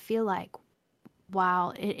college, I feel like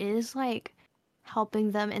while it is like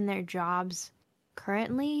helping them in their jobs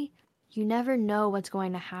currently, you never know what's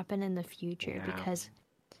going to happen in the future Yeah. because,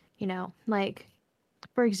 like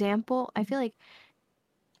for example, I feel like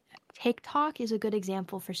TikTok is a good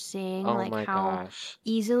example for seeing Oh like my how gosh.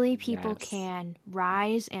 easily people Yes. can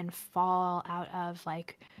rise and fall out of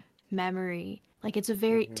like memory. Like it's a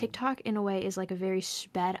very Mm-hmm. TikTok in a way is like a very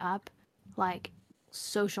sped up like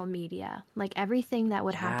social media. Like everything that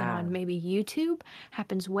would happen Yeah. on maybe YouTube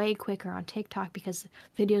happens way quicker on TikTok because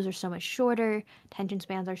videos are so much shorter, attention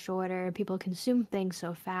spans are shorter, people consume things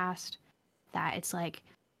so fast that it's like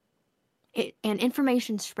and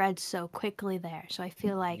information spreads so quickly there. So I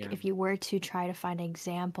feel like Yeah. if you were to try to find an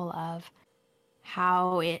example of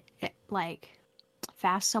how it like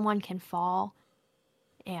fast someone can fall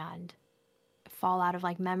and fall out of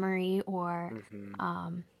like memory or Mm-hmm.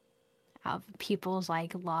 um of people's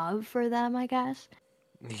like love for them, I guess.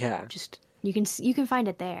 Yeah. Just you can find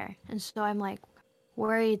it there. And so I'm like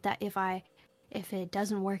worried that if it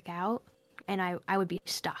doesn't work out and I would be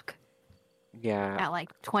stuck Yeah. at like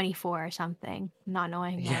 24 or something, not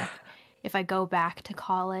knowing Yeah. like if I go back to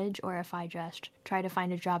college or if I just try to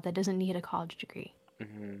find a job that doesn't need a college degree.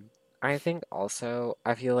 Hmm. I think also,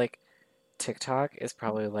 I feel like TikTok is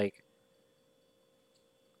probably like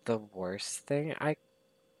the worst thing.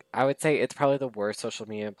 I would say it's probably the worst social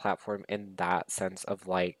media platform in that sense of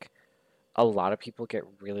like a lot of people get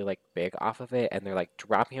really like big off of it and they're like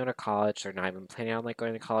dropping out of college. They're not even planning on like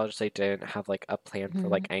going to college. They didn't have like a plan for Hmm.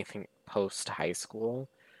 like anything post high school.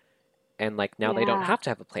 And like now they don't Yeah. have to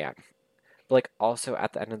have a plan. But like also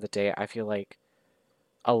at the end of the day, I feel like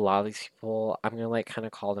a lot of these people, I'm gonna like kind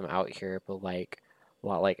of call them out here, but like a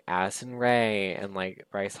lot like Addison Rae and like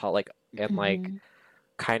Bryce Hall, like and like Mm-hmm.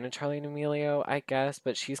 kind of Charlie and Emilio, I guess,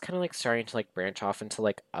 but she's kind of like starting to like branch off into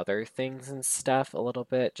like other things and stuff a little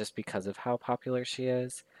bit just because of how popular she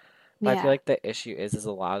is. But I feel Yeah. like the issue is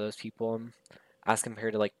a lot of those people, as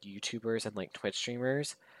compared to like YouTubers and like Twitch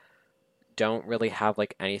streamers, don't really have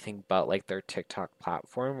like anything but like their TikTok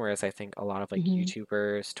platform. Whereas I think a lot of like Mm-hmm.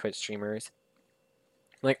 YouTubers, Twitch streamers,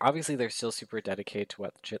 like obviously they're still super dedicated to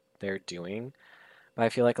what they're doing, but I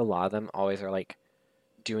feel like a lot of them always are like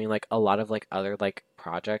doing like a lot of like other like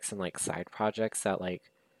projects and like side projects that like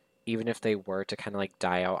even if they were to kind of like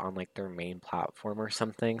die out on like their main platform or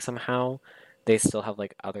something somehow, they still have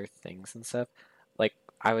like other things and stuff. Like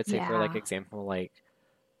I would say for like Yeah. example, like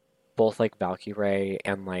both like Valkyrie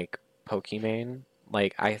and like Pokimane,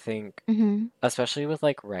 like I think Mm-hmm. especially with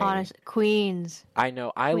like Ray, Honest queens. I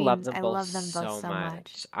know I love Queens. them I both love them both so so much.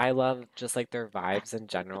 much. I love just like their vibes in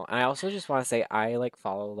general. And I also just want to say I like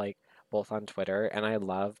follow like both on Twitter and I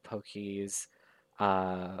love Poki's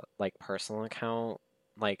like personal account.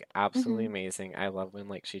 Like absolutely Mm-hmm. amazing. I love when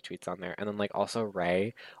like she tweets on there. And then like also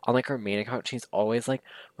Ray on like her main account, she's always like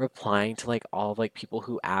replying to like all of like people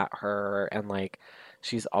who at her and like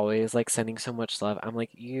she's always like sending so much love. I'm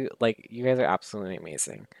like you guys are absolutely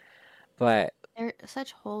amazing. But They're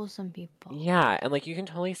such wholesome people. yeah, and like you can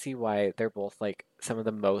totally see why they're both like some of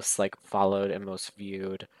the most like followed and most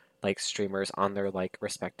viewed like streamers on their like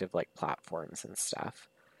respective like platforms and stuff.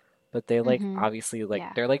 But they like Mm-hmm. obviously like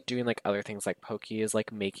Yeah. they're like doing like other things like Pokey is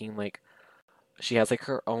like making like she has like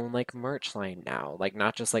her own like merch line now. Like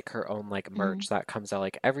not just like her own like Mm-hmm. merch that comes out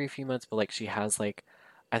like every few months, but like she has like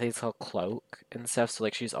I think it's called Cloak and stuff. So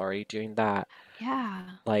like she's already doing that.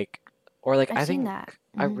 Yeah. Like or like I've I seen think that.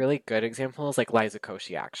 a Mm-hmm. really good example is like Liza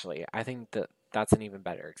Koshy actually. I think that that's an even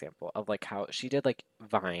better example of like how she did like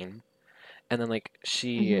Vine and then like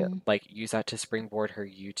she Mm-hmm. like used that to springboard her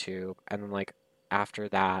YouTube and then like after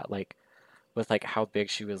that like with like how big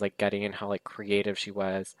she was like getting and how like creative she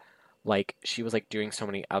was like doing so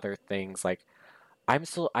many other things like I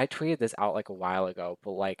tweeted this out like a while ago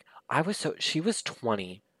but like she was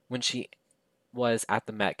 20 when she was at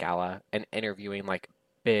the Met Gala and interviewing like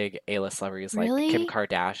big A-list celebrities like Kim Really?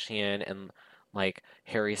 Kardashian and like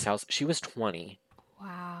Harry Styles. She was 20.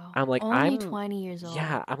 Wow. I'm like, Only 20 years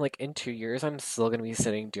yeah, old. I'm like, in 2 years, I'm still gonna be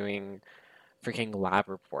sitting doing freaking lab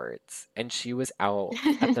reports. And she was out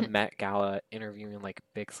at the Met Gala interviewing like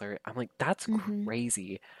big celebrities. I'm like, that's Mm-hmm.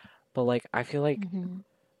 crazy. But like, I feel like Mm-hmm.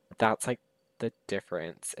 that's like the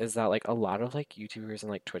difference is that like a lot of like YouTubers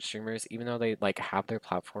and like Twitch streamers, even though they like have their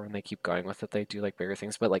platform and they keep going with it, they do like bigger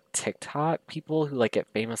things. But like TikTok people who like get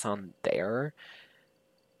famous on there,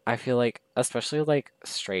 I feel like especially like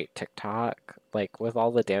straight TikTok, like with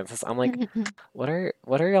all the dances, I'm like, what are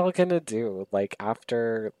y'all gonna do like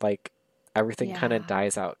after like everything kind of Yeah.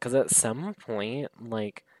 dies out? Because at some point,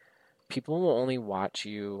 like people will only watch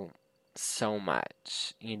you so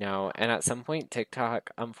much, you know? And at some point,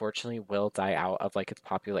 TikTok unfortunately will die out of like its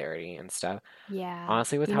popularity and stuff. Yeah.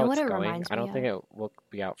 Honestly, with You how know what it's it going, reminds I me don't think of? it will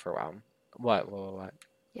be out for a while. What?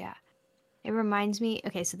 Yeah. It reminds me,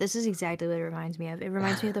 okay, so this is exactly what it reminds me of. It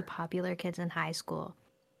reminds me of the popular kids in high school.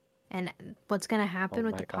 And what's going to Oh happen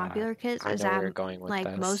with the my God. popular kids I is know where that, you're going with like,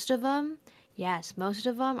 this. most of them, yes, most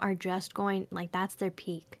of them are just going, like, that's their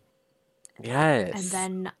peak. And Yes.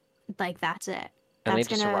 then, like, that's it. And they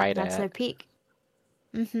just write That's their it. peak.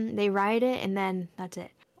 They write it and then that's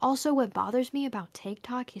it. Also, what bothers me about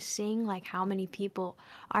TikTok is seeing like how many people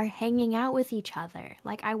are hanging out with each other.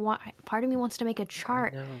 Like part of me wants to make a I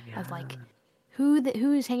chart know, of like yeah. who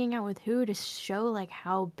is hanging out with who to show like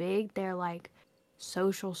how big their like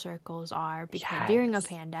social circles are because during a Yes.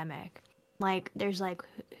 pandemic. Like there's like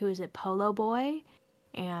who is it Polo Boy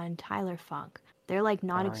and Tyler Funk. They're like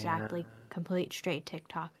not Oh yeah. exactly complete straight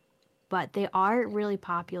TikTok, but they are really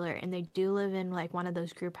popular and they do live in like one of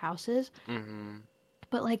those group houses. Mm-hmm.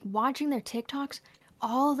 But like watching their TikToks,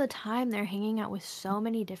 all the time they're hanging out with so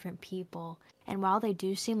many different people. And while they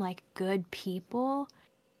do seem like good people,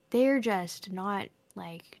 they're just not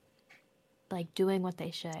like doing what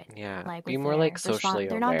they should. Yeah. Like Be with more like their socially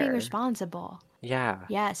they're not being aware. responsible. Yeah.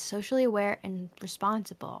 Yes, socially aware and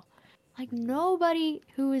responsible. Like nobody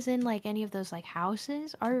who is in like any of those like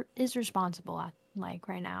houses are is responsible at, like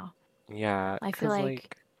right now. Yeah. I feel 'Cause like,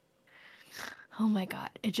 like oh my god,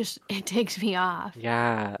 it takes me off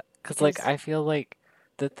yeah. 'Cause like because I feel like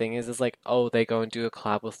the thing is like, oh, they go and do a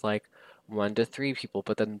collab with like 1 to 3 people,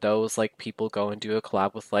 but then those like people go and do a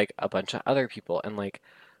collab with like a bunch of other people and like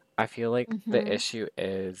I feel like the mhm issue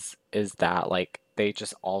is that like they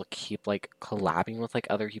just all keep like collabing with like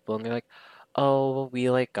other people and they're like, "Oh, we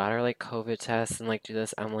like got our like COVID test and like do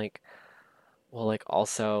this." I'm like, well, like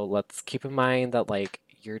also let's keep in mind that like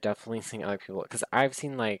you're definitely seeing other people because I've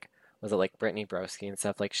seen like was it like Brittany Broski and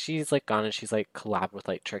stuff like she's like gone and she's like collabed with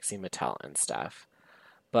like Trixie Mattel and stuff.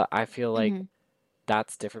 But I feel like Mm-hmm.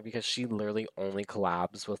 that's different because she literally only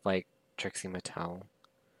collabs with like Trixie Mattel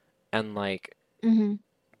and like Mm-hmm.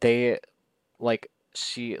 they like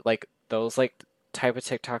she like those like type of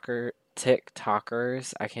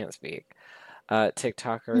TikTokers I can't speak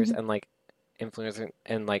TikTokers Mm-hmm. and like influencers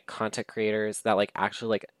and like content creators that like actually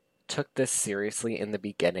like took this seriously in the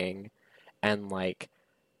beginning and like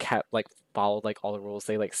kept like followed like all the rules.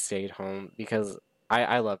 They like stayed home because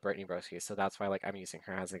I love Brittany Broski, so that's why like I'm using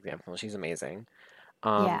her as an example. She's amazing.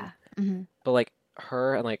 Um, Yeah. Mm-hmm. but like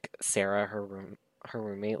her and like Sarah, her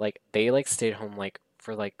roommate, like they like stayed home like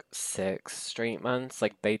for like 6 straight months.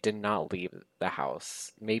 Like they did not leave the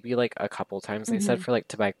house. Maybe like a couple times they said Mm-hmm. for like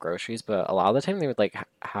to buy groceries, but a lot of the time they would like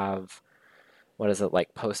have what is it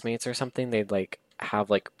like Postmates or something? They'd like have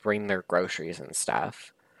like bring their groceries and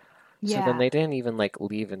stuff. So then Yeah. they didn't even like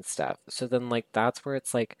leave and stuff. So then like that's where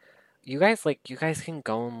it's like you guys can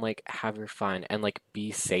go and like have your fun and like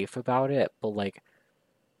be safe about it, but like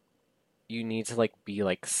you need to like be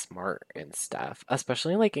like smart and stuff,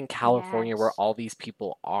 especially like in California where Yes. all these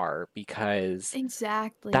people are because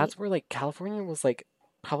Exactly. that's where like California was like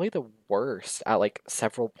probably the worst at like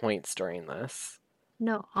several points during this.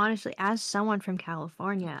 No, honestly, as someone from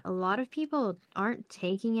California, a lot of people aren't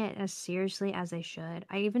taking it as seriously as they should.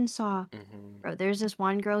 I even saw, Hmm. bro, there's this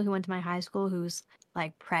one girl who went to my high school who's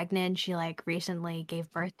like pregnant. She like recently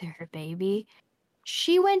gave birth to her baby.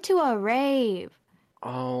 She went to a rave.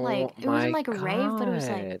 Oh Like it wasn't my like a rave, but it was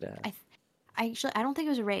like God. I don't think it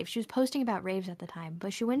was a rave. She was posting about raves at the time,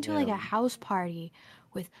 but she went to like Yeah. a house party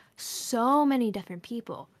with so many different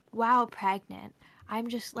people while pregnant. I'm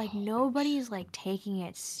just like Holy nobody's shit. like taking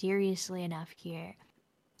it seriously enough here,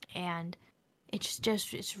 and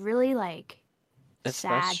it's really like It's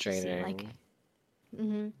sad to see. Like frustrating.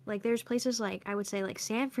 like there's places like I would say like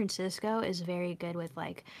San Francisco is very good with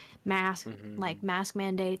Hmm. mask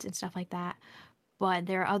mandates and stuff like that. But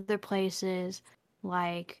there are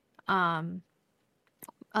like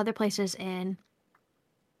other places in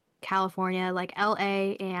California, like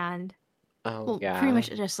LA and Oh well, pretty yeah. much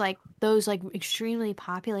just like those like extremely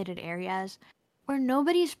populated areas where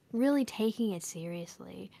nobody's really taking it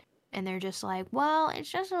seriously. And they're just like, well,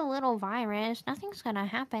 it's just a little virus. Nothing's gonna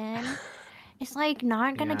happen. It's like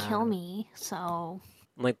not gonna kill Yeah. me. So,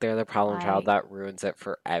 Like they're the problem child like, that ruins it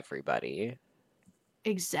for everybody.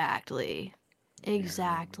 exactly.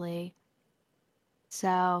 Yeah. Exactly.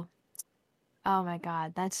 So, oh my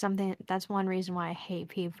God, that's one reason why I hate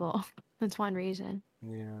people. That's one reason.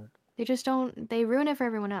 Yeah. They ruin it for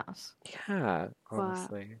everyone else. Yeah,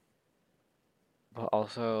 But, honestly. But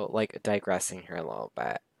also, like, digressing here a little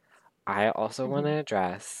bit, I also want to mhm.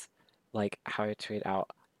 address, like, how I tweet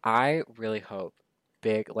out. I really hope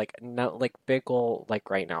big, like, no, like, big goal, like,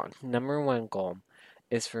 right now, number one goal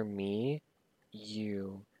is for me,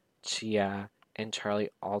 you, Chia, and Charlie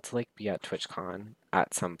all to, like, be at TwitchCon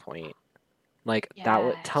at some point. Like, that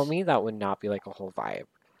would, tell Yes. me that would not be, like, a whole vibe.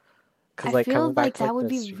 Because, I like, feel coming back like to, that like, would the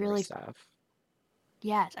be streamer really, stuff.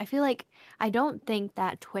 yes. I feel like I don't think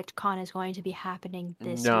that TwitchCon is going to be happening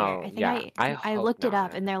this year. No, yeah, I I hope looked it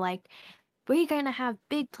up not. and they're like, we're going to have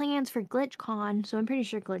big plans for GlitchCon. So I'm pretty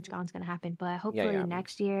sure GlitchCon's going to happen, but Yeah, hopefully yeah,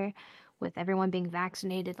 next year with everyone being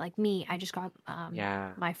vaccinated like me, I just got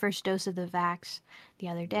yeah. my first dose of the vax the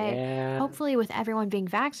other day. Yeah. Hopefully with everyone being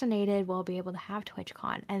vaccinated, we'll be able to have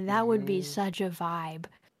TwitchCon and that would be Hmm. such a vibe.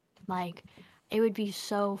 Like it would be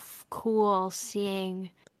so cool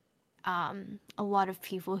seeing a lot of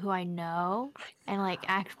people who I know and like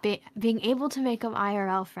being able to make them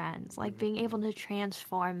IRL friends, like being able Mhm. to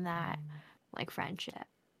transform that like friendship.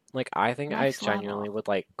 Like I think I Next genuinely level. would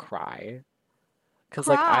like cry because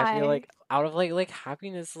like I feel Cry. like out of like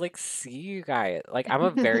happiness like see you guys like I'm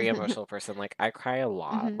a very emotional person like I cry a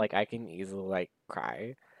lot Hmm. like I can easily like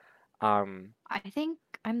cry um I think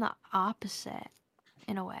I'm the opposite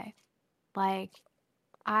in a way. Like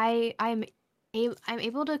I'm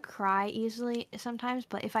able to cry easily sometimes,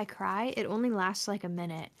 but if I cry, it only lasts like a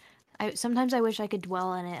minute. I sometimes I wish I could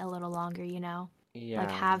dwell in it a little longer, you know?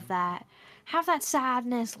 Like yeah have that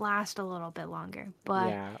sadness last a little bit longer.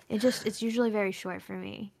 But yeah it's usually very short for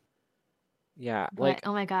me. yeah But like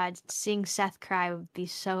oh my God, seeing Seth cry would be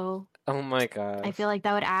so oh my I feel gosh like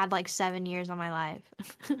that would add like 7 years on my life.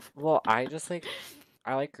 well I just like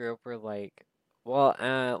I like grew up where like well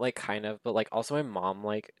like kind of but like also my mom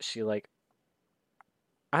like she like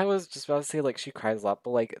I was just about to say like she cries a lot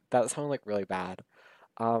but like that sounded like really bad.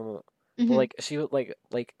 Um, but Hmm. like she would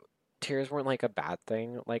like tears weren't like a bad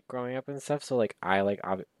thing like growing up and stuff. So like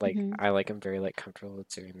Hmm. I like am very like comfortable with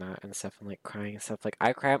doing that and stuff and like crying and stuff. Like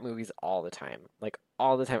I cry at movies all the time, like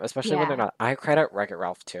all the time, especially when they're Yeah. not. I cried at Wreck-It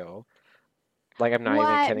Ralph too. Like I'm not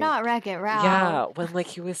even What? kidding. Not Wreck-It Ralph. Yeah, when like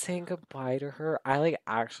he was saying goodbye to her, I like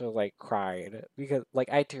actually like cried because like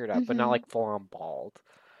I teared up, but not Hmm. like full on bawled.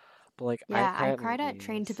 But like I Yeah, cry I at cried at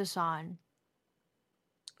Train to movies. Busan.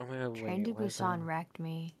 Oh my God, Train wait, to what is Busan that? wrecked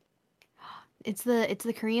me. It's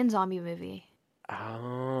the Korean zombie movie.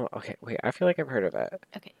 Oh, okay. Wait, I feel like I've heard of it.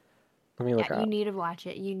 Okay. Let me Yeah, look you up. need to watch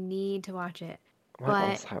it. You need to watch it. What But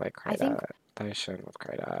else have I I cried think at that I shouldn't have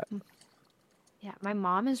cried at? yeah, my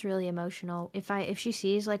mom is really emotional. If she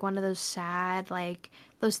sees like one of those sad like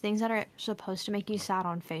those things that are supposed to make you sad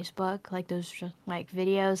on Facebook, like those like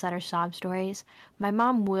videos that are sob stories, my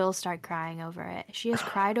mom will start crying over it. She has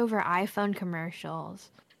cried over iPhone commercials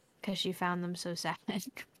because she found them so sad.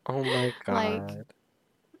 Oh my Like, God.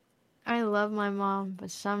 I love my mom,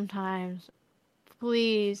 but sometimes,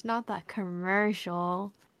 please, not that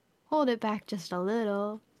commercial. Hold it back just a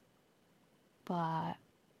little. But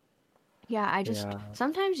yeah, I just Yeah.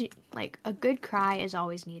 sometimes like a good cry is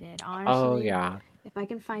always needed. Oh Honestly, yeah. if I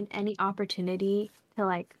can find any opportunity to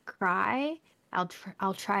like cry,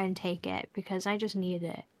 I'll try and take it because I just need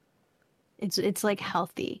it. It's like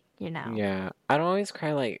healthy, you know. Yeah. I don't always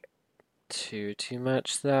cry like too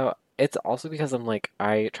much though. It's also because I'm like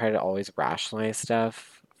I try to always rationalize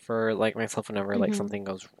stuff for like myself whenever like Mhm. something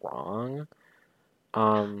goes wrong.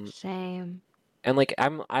 Um Same. and like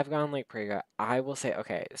I've gone like pretty good. I will say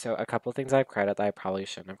okay, so a couple things I've cried at that I probably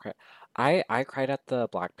shouldn't have cried. I cried at the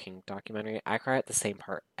Blackpink documentary. I cry at the same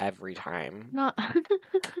part every time Not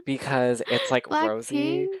because it's like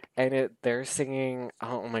Rosie Blackpink. and they're singing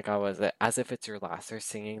oh my God, was it As If It's Your Last? They're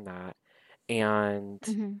singing that and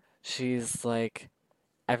Mhm. she's like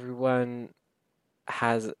everyone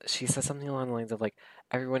she says something along the lines of like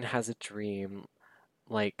everyone has a dream,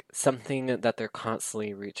 like something that they're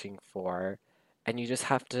constantly reaching for, and you just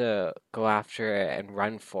have to go after it and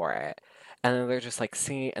run for it. And then they're just like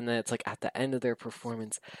singing, and then it's like at the end of their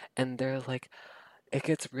performance, and they're like, it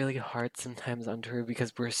gets really hard sometimes on tour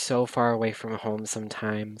because we're so far away from home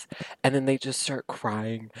sometimes. And then they just start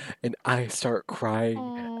crying, and I start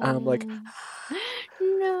crying. And I'm like, Oh.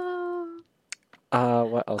 No.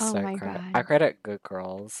 what else Oh did I my cry at? I God. cried at Good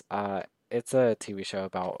Girls. It's a TV show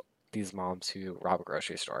about these moms who rob a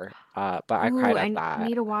grocery store. But I Ooh, cried at I that.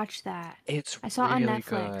 need to watch that. It's I saw it on really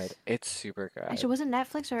good. Netflix. It's super Actually, good. was it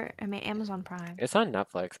Netflix or I mean Amazon Prime? It's on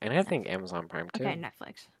Netflix and I think Netflix. Amazon Prime Okay, too.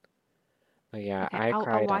 Netflix. But yeah, Okay, I I'll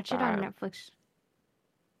cried at watch it on that. Netflix.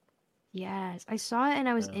 Yes, I saw it and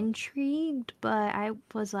I was Yeah. intrigued, but I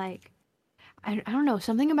was like, I don't know,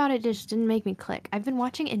 something about it just didn't make me click. I've been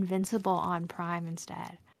watching Invincible on Prime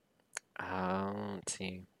instead. Let's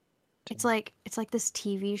see. It's like this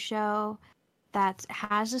TV show that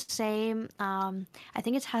has the same I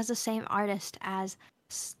think it has the same artist as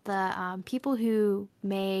the people who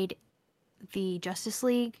made the Justice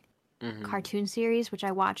League Mm-hmm. cartoon series, which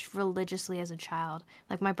I watched religiously as a child.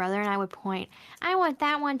 Like my brother and I would point, I want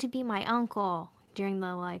that one to be my uncle during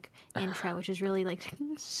the like intro, which is really like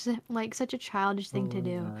like such a childish Oh thing to my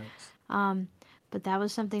do. gosh. Um, but that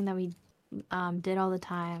was something that we did all the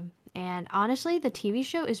time. And honestly, the TV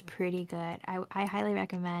show is pretty good. I highly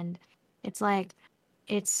recommend. It's like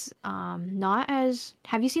it's not as.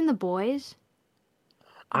 Have you seen The Boys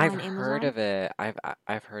I've on heard Amazon? of it.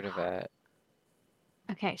 I've heard of it.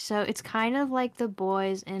 Okay, so it's kind of like The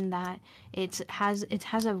Boys in that it has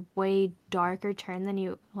a way darker turn than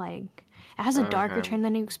you like. It has a darker Okay. turn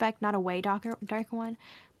than you expect, not a way darker one.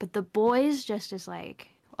 But The Boys just is like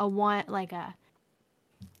a one like a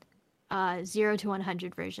 0 to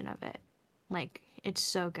 100 version of it. Like it's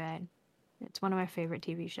so good. It's one of my favorite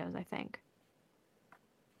TV shows, I think.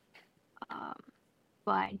 Um,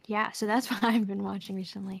 but yeah, so that's what I've been watching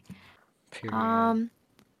recently. Period. Um,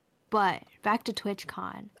 but back to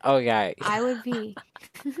TwitchCon. Oh yeah. I would be.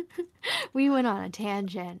 We went on a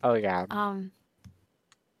tangent. Oh yeah. Um,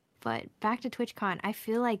 but back to TwitchCon, I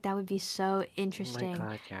feel like that would be so Oh my interesting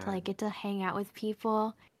God, to yeah. like get to hang out with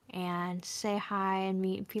people and say hi and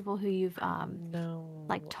meet people who you've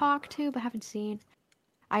like No. talked to but haven't seen.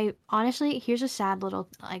 I honestly, here's a sad little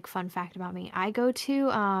like fun fact about me. I go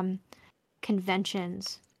to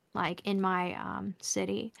conventions like in my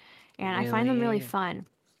city and I find them really Really? fun.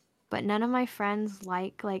 But none of my friends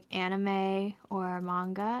like anime or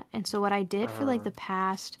manga. And so what I did for like Uh, the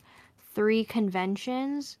past 3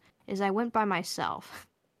 conventions is I went by myself.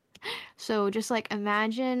 So just like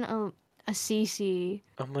imagine a Cece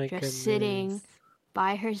oh my just sitting goodness.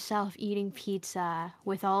 by herself eating pizza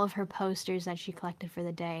with all of her posters that she collected for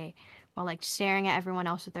the day while like staring at everyone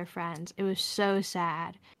else with their friends. It was so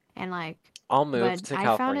sad. And like, I'll move but to I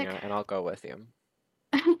found it. California and I'll go with you.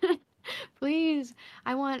 Please,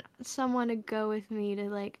 I want someone to go with me to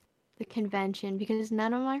like the convention because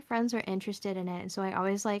none of my friends are interested in it. And so I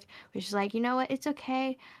always like was just like, you know what? It's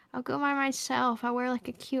okay. I'll go by myself. I'll wear like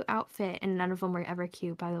a cute outfit. And none of them were ever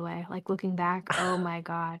cute, by the way. Like looking back, oh my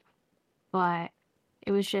God. But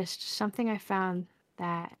it was just something I found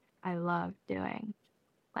that I loved doing.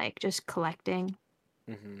 Like just collecting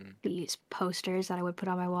Hmm. these posters that I would put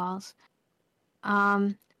on my walls.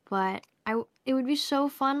 Um, but it would be so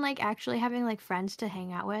fun like actually having like friends to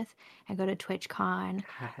hang out with and go to TwitchCon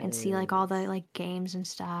and see like all the Yes. like games and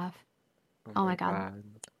stuff. Oh Oh my my God. God.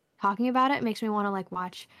 Talking about it makes me want to like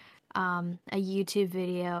watch a YouTube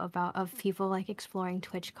video about of people like exploring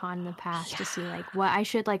TwitchCon in the past Yeah. to see like what I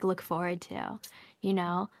should like look forward to, you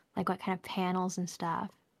know? Like what kind of panels and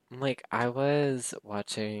stuff. Like I was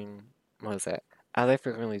watching, what was it? As I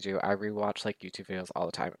frequently do, I rewatch like YouTube videos all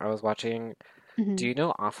the time. I was watching, do Hmm. you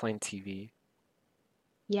know Offline TV?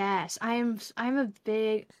 Yes, I'm a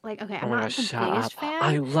big like okay, Oh I'm my not gosh, the shut up. biggest fan,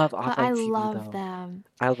 I love but I Offline TV love though. them.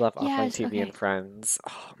 I love Offline Yes, TV and okay. Friends.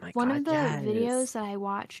 Oh my One God, of the videos yes. that I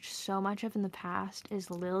watched so much of in the past is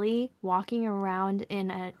Lily walking around in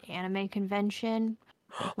an anime convention,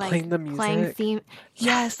 Playing like the playing music? theme,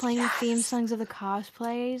 yes, Yes, playing the theme yes. songs of the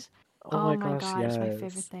cosplays. Oh Oh my my gosh, God, it's my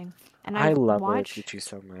favorite yes. thing. And I I love Lily watch, Peachy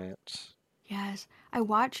so much. yes, I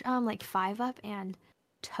watch like Five Up and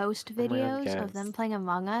Toast Oh my God, videos of them yes. playing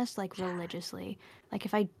Among Us like Yes. religiously. Like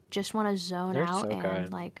if I just want to zone They're out so and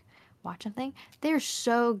good. like watch something, they're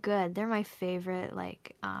so good. They're my favorite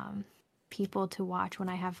like people to watch when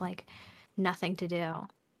I have like nothing to do.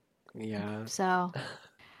 Yeah. So,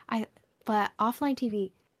 I but offline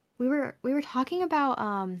TV, we were talking about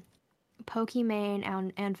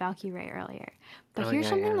Pokimane and Valkyrie earlier. But Oh here's yeah,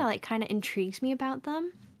 something yeah. that like kind of intrigues me about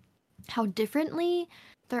them, how differently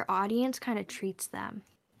their audience kind of treats them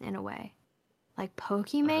in a way. Like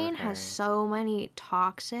Pokimane has Okay. so many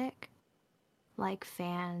toxic like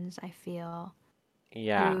fans, I feel,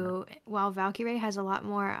 Yeah. who while Valkyrie has a lot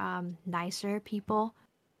more nicer people,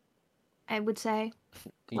 I would say.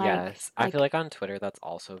 Like Yes. I feel like like on Twitter that's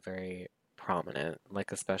also very prominent,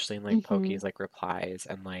 like especially in like mhm. Pokey's like replies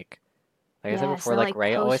and like I said Yes, before, they'll like like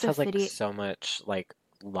Ray always post a has like video. so much like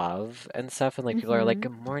love and stuff and like people are like, Mhm.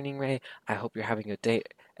 "Good morning, Ray. I hope you're having a day."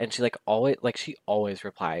 And she always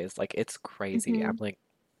replies. Like it's crazy. I'm Mhm. like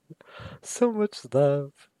so much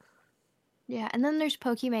love. Yeah, and then there's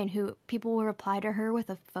Pokimane who people will reply to her with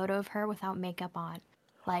a photo of her without makeup on.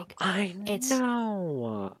 Like I it's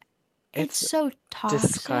know. it's It's so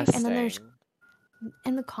toxic. And then there's disgusting.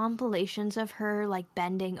 in the compilations of her like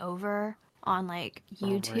bending over on like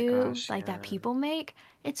Oh my YouTube, gosh, like that yeah. people make,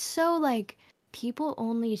 it's so like people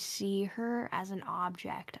only see her as an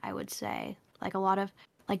object, I would say. Like a lot of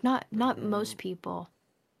like not Hmm. most people,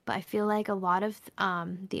 but I feel like a lot of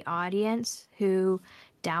the audience who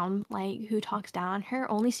talks down on her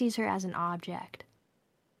only sees her as an object.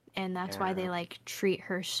 And that's why Yeah. they like treat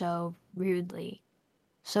her so rudely.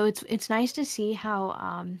 So it's nice to see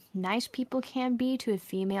how nice people can be to a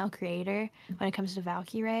female creator when it comes to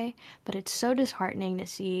Valkyrie, but it's so disheartening to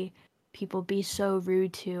see people be so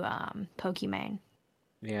rude to Pokimane.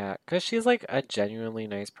 Yeah, because she's like a genuinely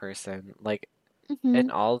nice person. Like Mm-hmm. in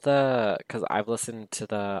because I've listened to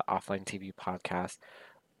the Offline TV podcast,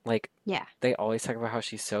 like Yeah. they always talk about how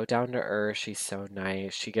she's so down to earth, she's so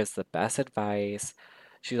nice, she gives the best advice.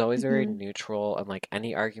 She's always very Mm-hmm. neutral and like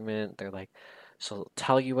any argument, they're like she'll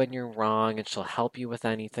tell you when you're wrong and she'll help you with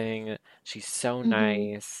anything. She's so Mm-hmm.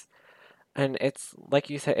 nice. And it's like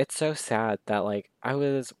you said, it's so sad that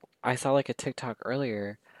I saw like a TikTok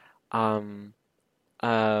earlier um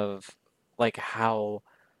of like how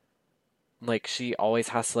like she always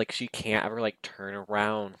has to like she can't ever like turn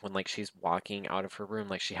around when like she's walking out of her room,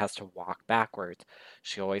 like she has to walk backwards.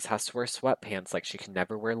 She always has to wear sweatpants, like she can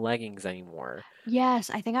never wear leggings anymore.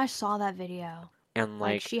 Yes, I think I saw that video. And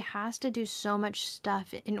Like like she has to do so much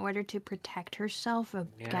stuff in order to protect herself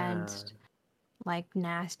yeah. against like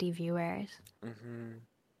nasty viewers. Mm-hmm.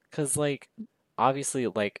 'Cause like obviously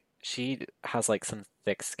like she has like some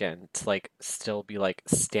thick skin to like still be like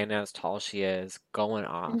standing as tall as she is, going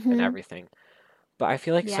off and Mm-hmm. everything. But I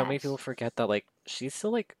feel like so many people Yes. forget that like she's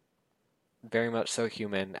still like very much so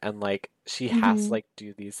human and like she has to Mm-hmm. like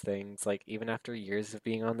do these things like even after years of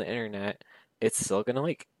being on the internet, it's still gonna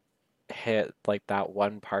like hit like that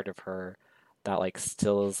one part of her that like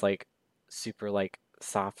still is like super like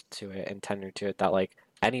soft to it and tender to it that like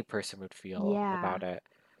any person would feel Yeah. about it.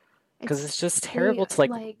 Because It's it's just they terrible to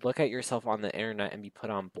like like look at yourself on the internet and be put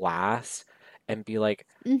on blast and be like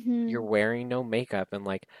you're mhm wearing no makeup and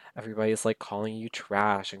like everybody's like calling you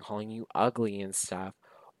trash and calling you ugly and stuff,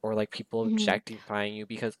 or like people mhm objectifying you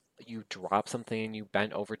because you dropped something and you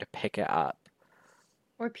bent over to pick it up.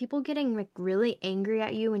 or people getting like really angry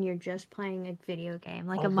at you when you're just playing a video game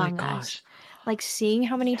like Oh my Among Us. gosh. Like seeing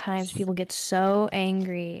how many times Yes. people get so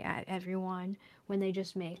angry at everyone when they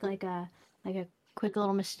just make like a quick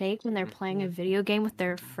little mistake when they're playing a Hmm. video game with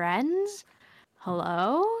their friends.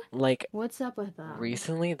 Hello? Like What's up with them?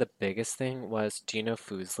 recently, the biggest thing was, do you know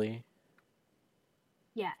Foosley?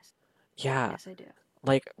 Yes. Yeah, Yes, I do.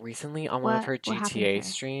 like recently on one of her What happened to GTA her?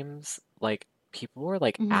 streams, like people were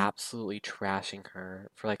like Mhm. absolutely trashing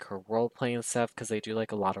her for like her role play and stuff because they do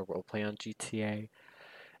like a lot of role play on GTA.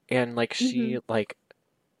 And like she Mhm. like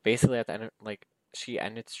basically at the end of, like she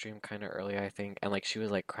ended stream kind of early, I think, and like she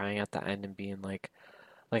was like crying at the end and being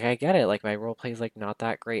like I get it, like my role play is like not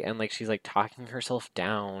that great, and like she's like talking herself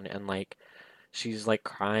down and like she's like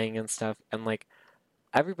crying and stuff, and like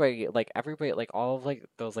everybody like all of like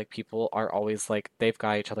those like people are always like they've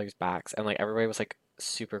got each other's backs, and like everybody was like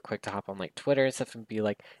super quick to hop on like Twitter and stuff and be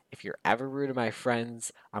like, if you're ever rude to my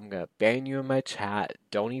friends, I'm gonna ban you in my chat,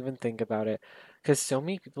 don't even think about it, because so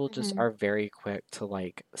many people just Mhm. are very quick to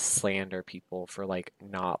like slander people for like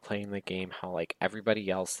not playing the game how like everybody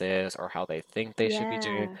else is or how they think they should be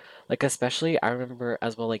doing it. Yeah. Like especially I remember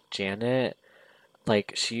as well like Janet,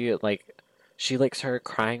 like she like started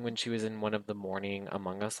crying when she was in one of the morning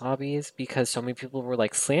Among Us lobbies because so many people were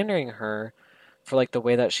like slandering her for like the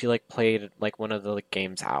way that she like played like one of the like,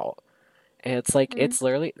 games out. And it's like Mhm. it's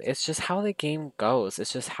literally it's just how the game goes.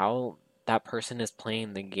 It's just how that person is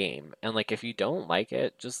playing the game. And like if you don't like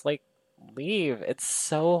it, just like leave. It's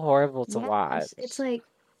so horrible to Yes, it's watch.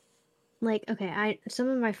 like okay, I some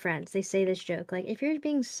of my friends they say this joke like if you're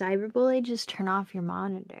being cyberbullied, just turn off your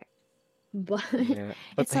monitor. But Yeah,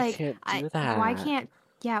 but it's they like can't I do why that. can't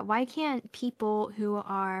yeah, why can't people who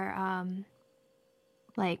are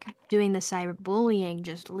like doing the cyberbullying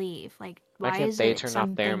just leave? Like Why why can't is they it turn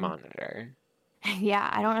off their something monitor? yeah,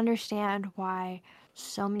 I don't understand why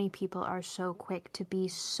so many people are so quick to be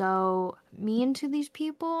so mean to these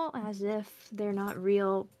people as if they're not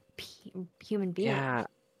real human Yeah, beings.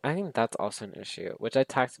 I think that's also an issue, which I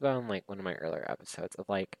talked about in like one of my earlier episodes of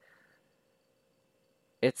like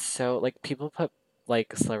it's so like people put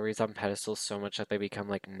like celebrities on pedestals so much that they become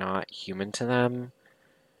like not human to them,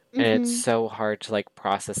 and it's Mhm. so hard to like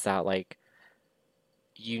process that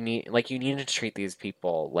you need to treat these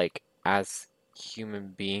people like as human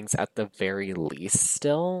beings at the very least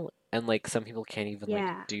still, and like some people can't even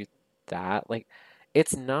like Yeah. do that. Like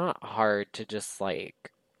it's not hard to just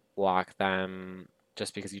like block them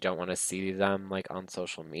just because you don't want to see them like on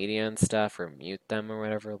social media and stuff or mute them or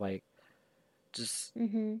whatever. Like just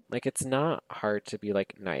Mhm. like it's not hard to be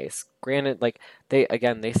like nice. Granted, like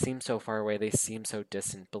they seem so far away, they seem so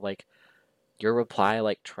distant, but like your reply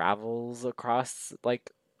like travels across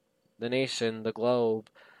like the nation, the globe,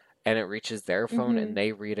 and it reaches their phone and Mhm.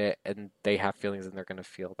 they read it and they have feelings and they're gonna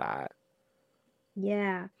feel that.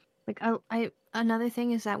 Yeah. Like I another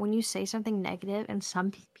thing is that when you say something negative and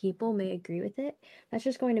some people may agree with it, that's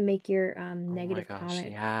just going to make your Oh my negative gosh,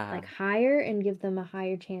 comment yeah. like higher and give them a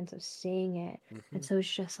higher chance of seeing it. And Hmm. so it's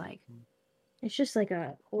just like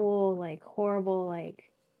a whole like horrible like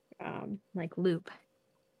loop.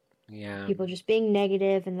 Yeah, People just being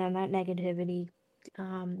negative and then that negativity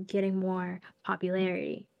getting more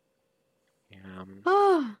popularity. yeah.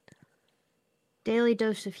 Oh, daily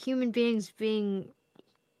dose of human beings being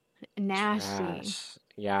nasty Trash.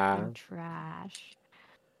 Yeah, and trash.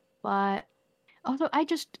 But although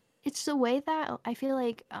it's the way that I feel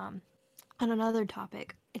like on another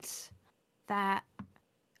topic, it's that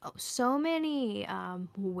so many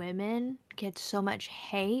women get so much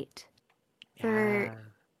hate for yeah,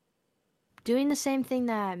 doing the same thing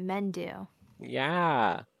that men do.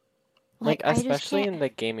 yeah. Like Like I just especially can't. in the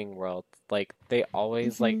gaming world, like they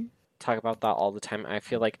always like Mhm. talk about that all the time. I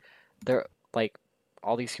feel like they're like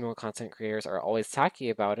all these female content creators are always talking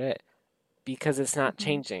about it because it's not Mhm.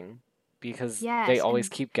 changing because they Yes, always and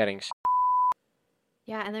keep getting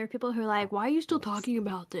yeah, and there are people who are like, "Why are you still talking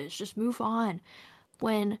about this? Just move on."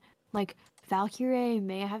 When like Valkyrie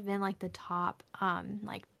may have been like the top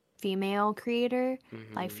like female creator,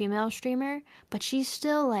 like hmm female streamer, but she's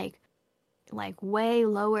still like way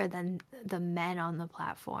lower than the men on the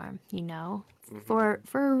platform, you know? hmm For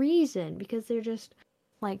a reason because they're just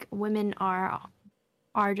like women are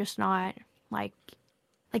just not like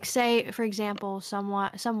like say for example some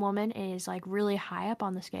woman is like really high up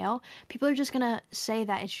on the scale, people are just gonna say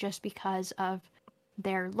that it's just because of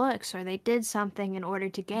their looks or they did something in order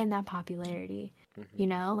to gain that popularity. You Hmm.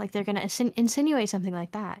 know, like they're gonna insinuate something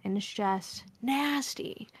like that, and it's just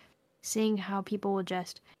nasty. Seeing how people will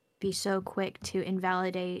just be so quick to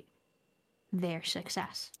invalidate their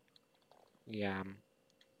success. Yeah.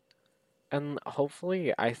 And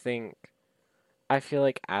hopefully, I feel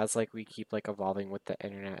like as like we keep like evolving with the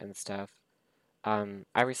internet and stuff,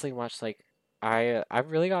 I recently watched like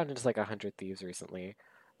I've really gotten into like 100 Thieves recently.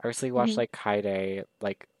 I recently watched Mm-hmm. like Kaide,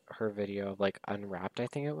 like her video of like Unwrapped, I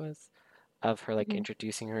think it was, of her like Mm-hmm.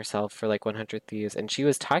 introducing herself for like 100 Thieves, and she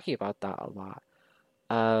was talking about that a lot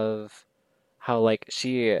of how like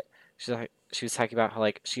she was talking about how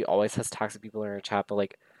like she always has toxic people in her chat, but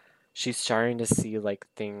like she's starting to see like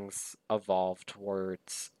things evolve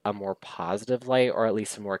towards a more positive light, or at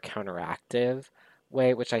least a more counteractive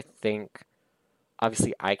way, which I think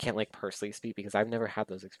obviously I can't like personally speak because I've never had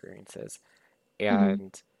those experiences. Mm-hmm.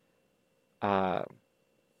 And uh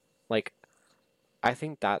like I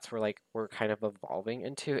think that's where like we're kind of evolving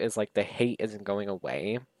into is like the hate isn't going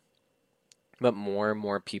away, but more and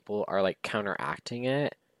more people are like counteracting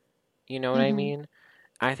it. You know what I Mm-hmm. mean?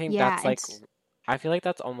 I think Yeah, that's like it's I feel like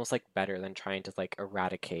that's almost like better than trying to like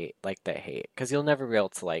eradicate like the hate because you'll never be able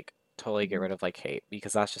to like totally get mhm. rid of like hate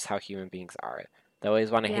because that's just how human beings are. They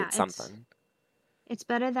always want to Yeah, hate something. it's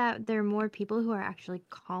better that there are more people who are actually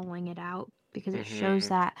calling it out because it shows Hmm.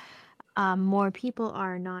 that more people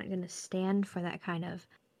are not going to stand for that kind of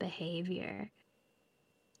behavior.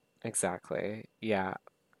 Exactly. Yeah.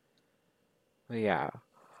 Yeah.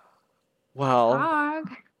 Well,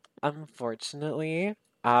 Hog. unfortunately,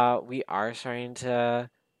 we are starting to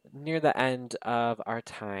near the end of our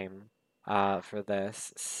time for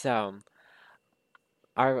this. So,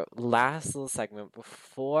 our last little segment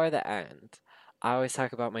before the end, I always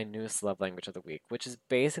talk about my newest love language of the week, which is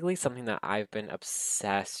basically something that I've been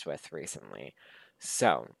obsessed with recently.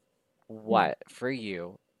 So, Mm. what for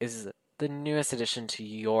you is the newest addition to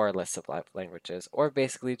your list of love languages, or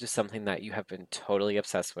basically just something that you have been totally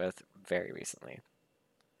obsessed with very recently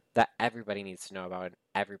that everybody needs to know about and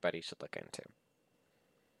everybody should look into?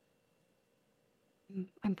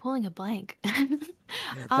 I'm pulling a blank.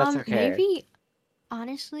 That's okay. Maybe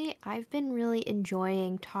honestly, I've been really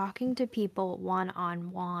enjoying talking to people one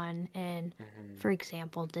on one in, Hmm. for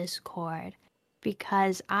example, Discord,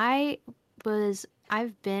 because I've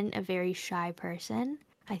been a very shy person.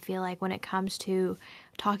 I feel like when it comes to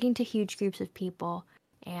talking to huge groups of people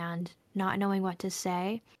and not knowing what to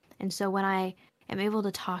say. And so when I am able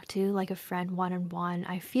to talk to like a friend one on one,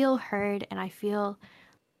 I feel heard and I feel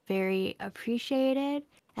very appreciated.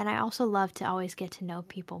 And I also love to always get to know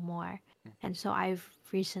people more. And so I've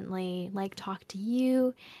recently like talked to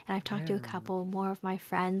you and I've talked to a Yeah. couple more of my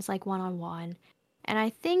friends like one on one. And I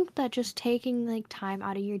think that just taking like time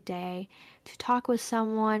out of your day to talk with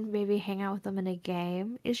someone, maybe hang out with them in a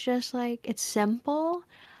game, is just like it's simple,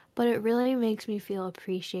 but it really makes me feel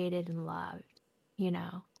appreciated and loved, you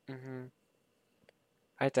know? Hmm.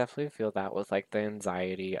 I definitely feel that with like the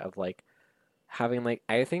anxiety of like having like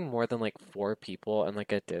I think more than like four people in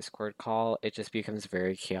like a Discord call, it just becomes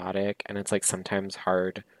very chaotic and it's like sometimes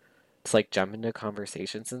hard to like jump into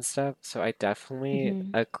conversations and stuff. So I definitely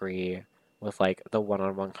Mm-hmm. agree with like the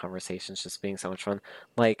one-on-one conversations just being so much fun.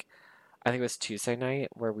 Like I think it was Tuesday night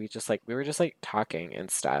where we were just like talking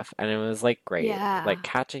and stuff and it was like great. Like Yeah.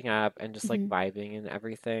 catching up and just like Mm-hmm. vibing and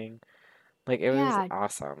everything. Like it was Yeah,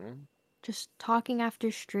 awesome. just talking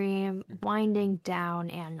after stream, Hmm. winding down,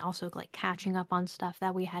 and also like catching up on stuff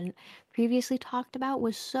that we hadn't previously talked about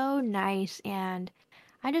was so nice. And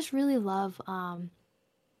I just really love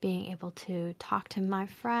being able to talk to my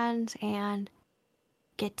friends and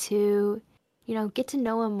get to, get to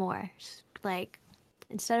know them more. Like,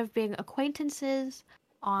 instead of being acquaintances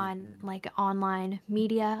on Hmm. like online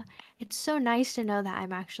media, it's so nice to know that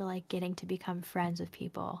I'm actually like getting to become friends with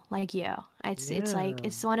people like you. It's like Yeah.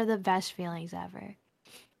 it's one of the best feelings ever.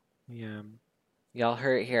 Yeah. Y'all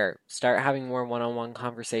heard it here. Start having more one-on-one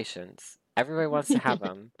conversations. Everybody wants to have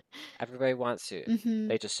them. Everybody wants to. Hmm.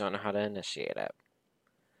 They just don't know how to initiate it.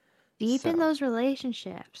 Deepen So, those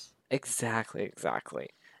relationships. exactly, exactly.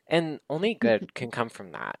 And only good can come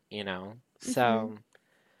from that, you know? Hmm. So,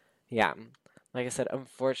 yeah. Like I said,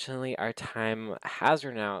 unfortunately, our time has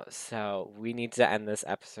run out, so we need to end this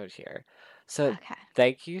episode here. So, Okay.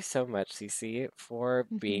 thank you so much, Cece, for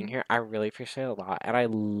being Hmm. here. I really appreciate it a lot, and I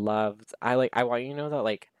want you to know that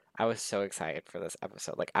like I was so excited for this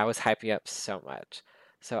episode. Like I was hyping up so much.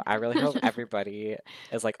 So I really hope everybody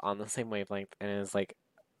is like on the same wavelength and is like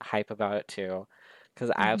hype about it too.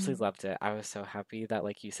 Because I Hmm. absolutely loved it. I was so happy that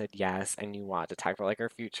like you said yes and you want to talk about like our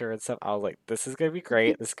future and stuff. I was like, this is gonna be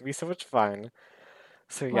great. This is gonna be so much fun.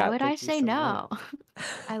 So Why yeah, would I thank you say so much. no?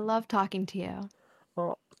 I love talking to you.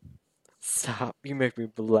 Oh, stop. You make me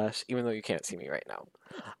blush, even though you can't see me right now.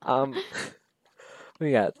 Um, but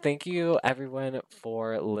yeah, thank you everyone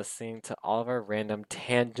for listening to all of our random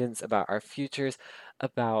tangents about our futures,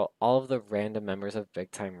 about all of the random members of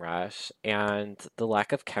Big Time Rush, and the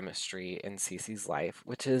lack of chemistry in Cece's life,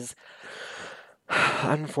 which is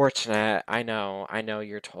unfortunate. I know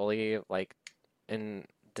you're totally like in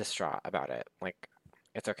distraught about it. Like,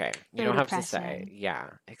 it's okay. You So don't have to say. depressing. Yeah,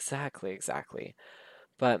 exactly, exactly.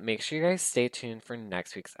 But make sure you guys stay tuned for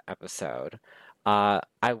next week's episode. I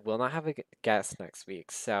will not have a guest next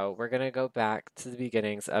week, so we're gonna go back to the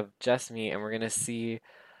beginnings of just me, and we're gonna see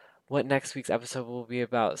what next week's episode will be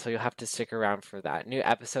about. So you'll have to stick around for that. New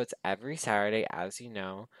episodes every Saturday, as you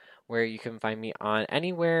know, where you can find me on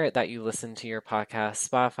anywhere that you listen to your podcast,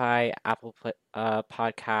 Spotify, Apple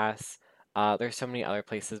Podcasts. There's so many other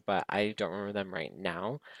places, but I don't remember them right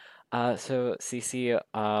now. So Cece,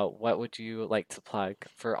 what would you like to plug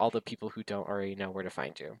for all the people who don't already know where to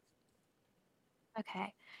find you?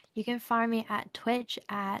 Okay. You can find me at Twitch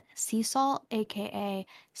at Seasalt, aka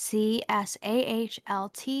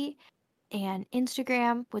CSAHLT, and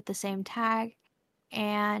Instagram with the same tag.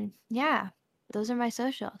 And yeah, those are my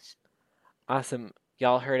socials. Awesome.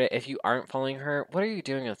 Y'all heard it. If you aren't following her, what are you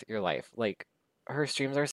doing with your life? Like, her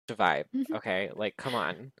streams are such a vibe, okay? Like, come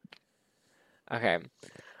on. Okay.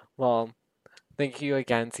 Well, thank you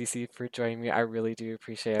again, Cece, for joining me. I really do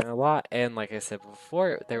appreciate it a lot. And like I said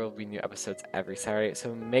before, there will be new episodes every Saturday,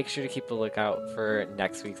 so make sure to keep a lookout for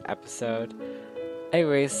next week's episode.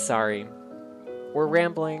 Anyways, sorry. We're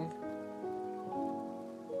rambling.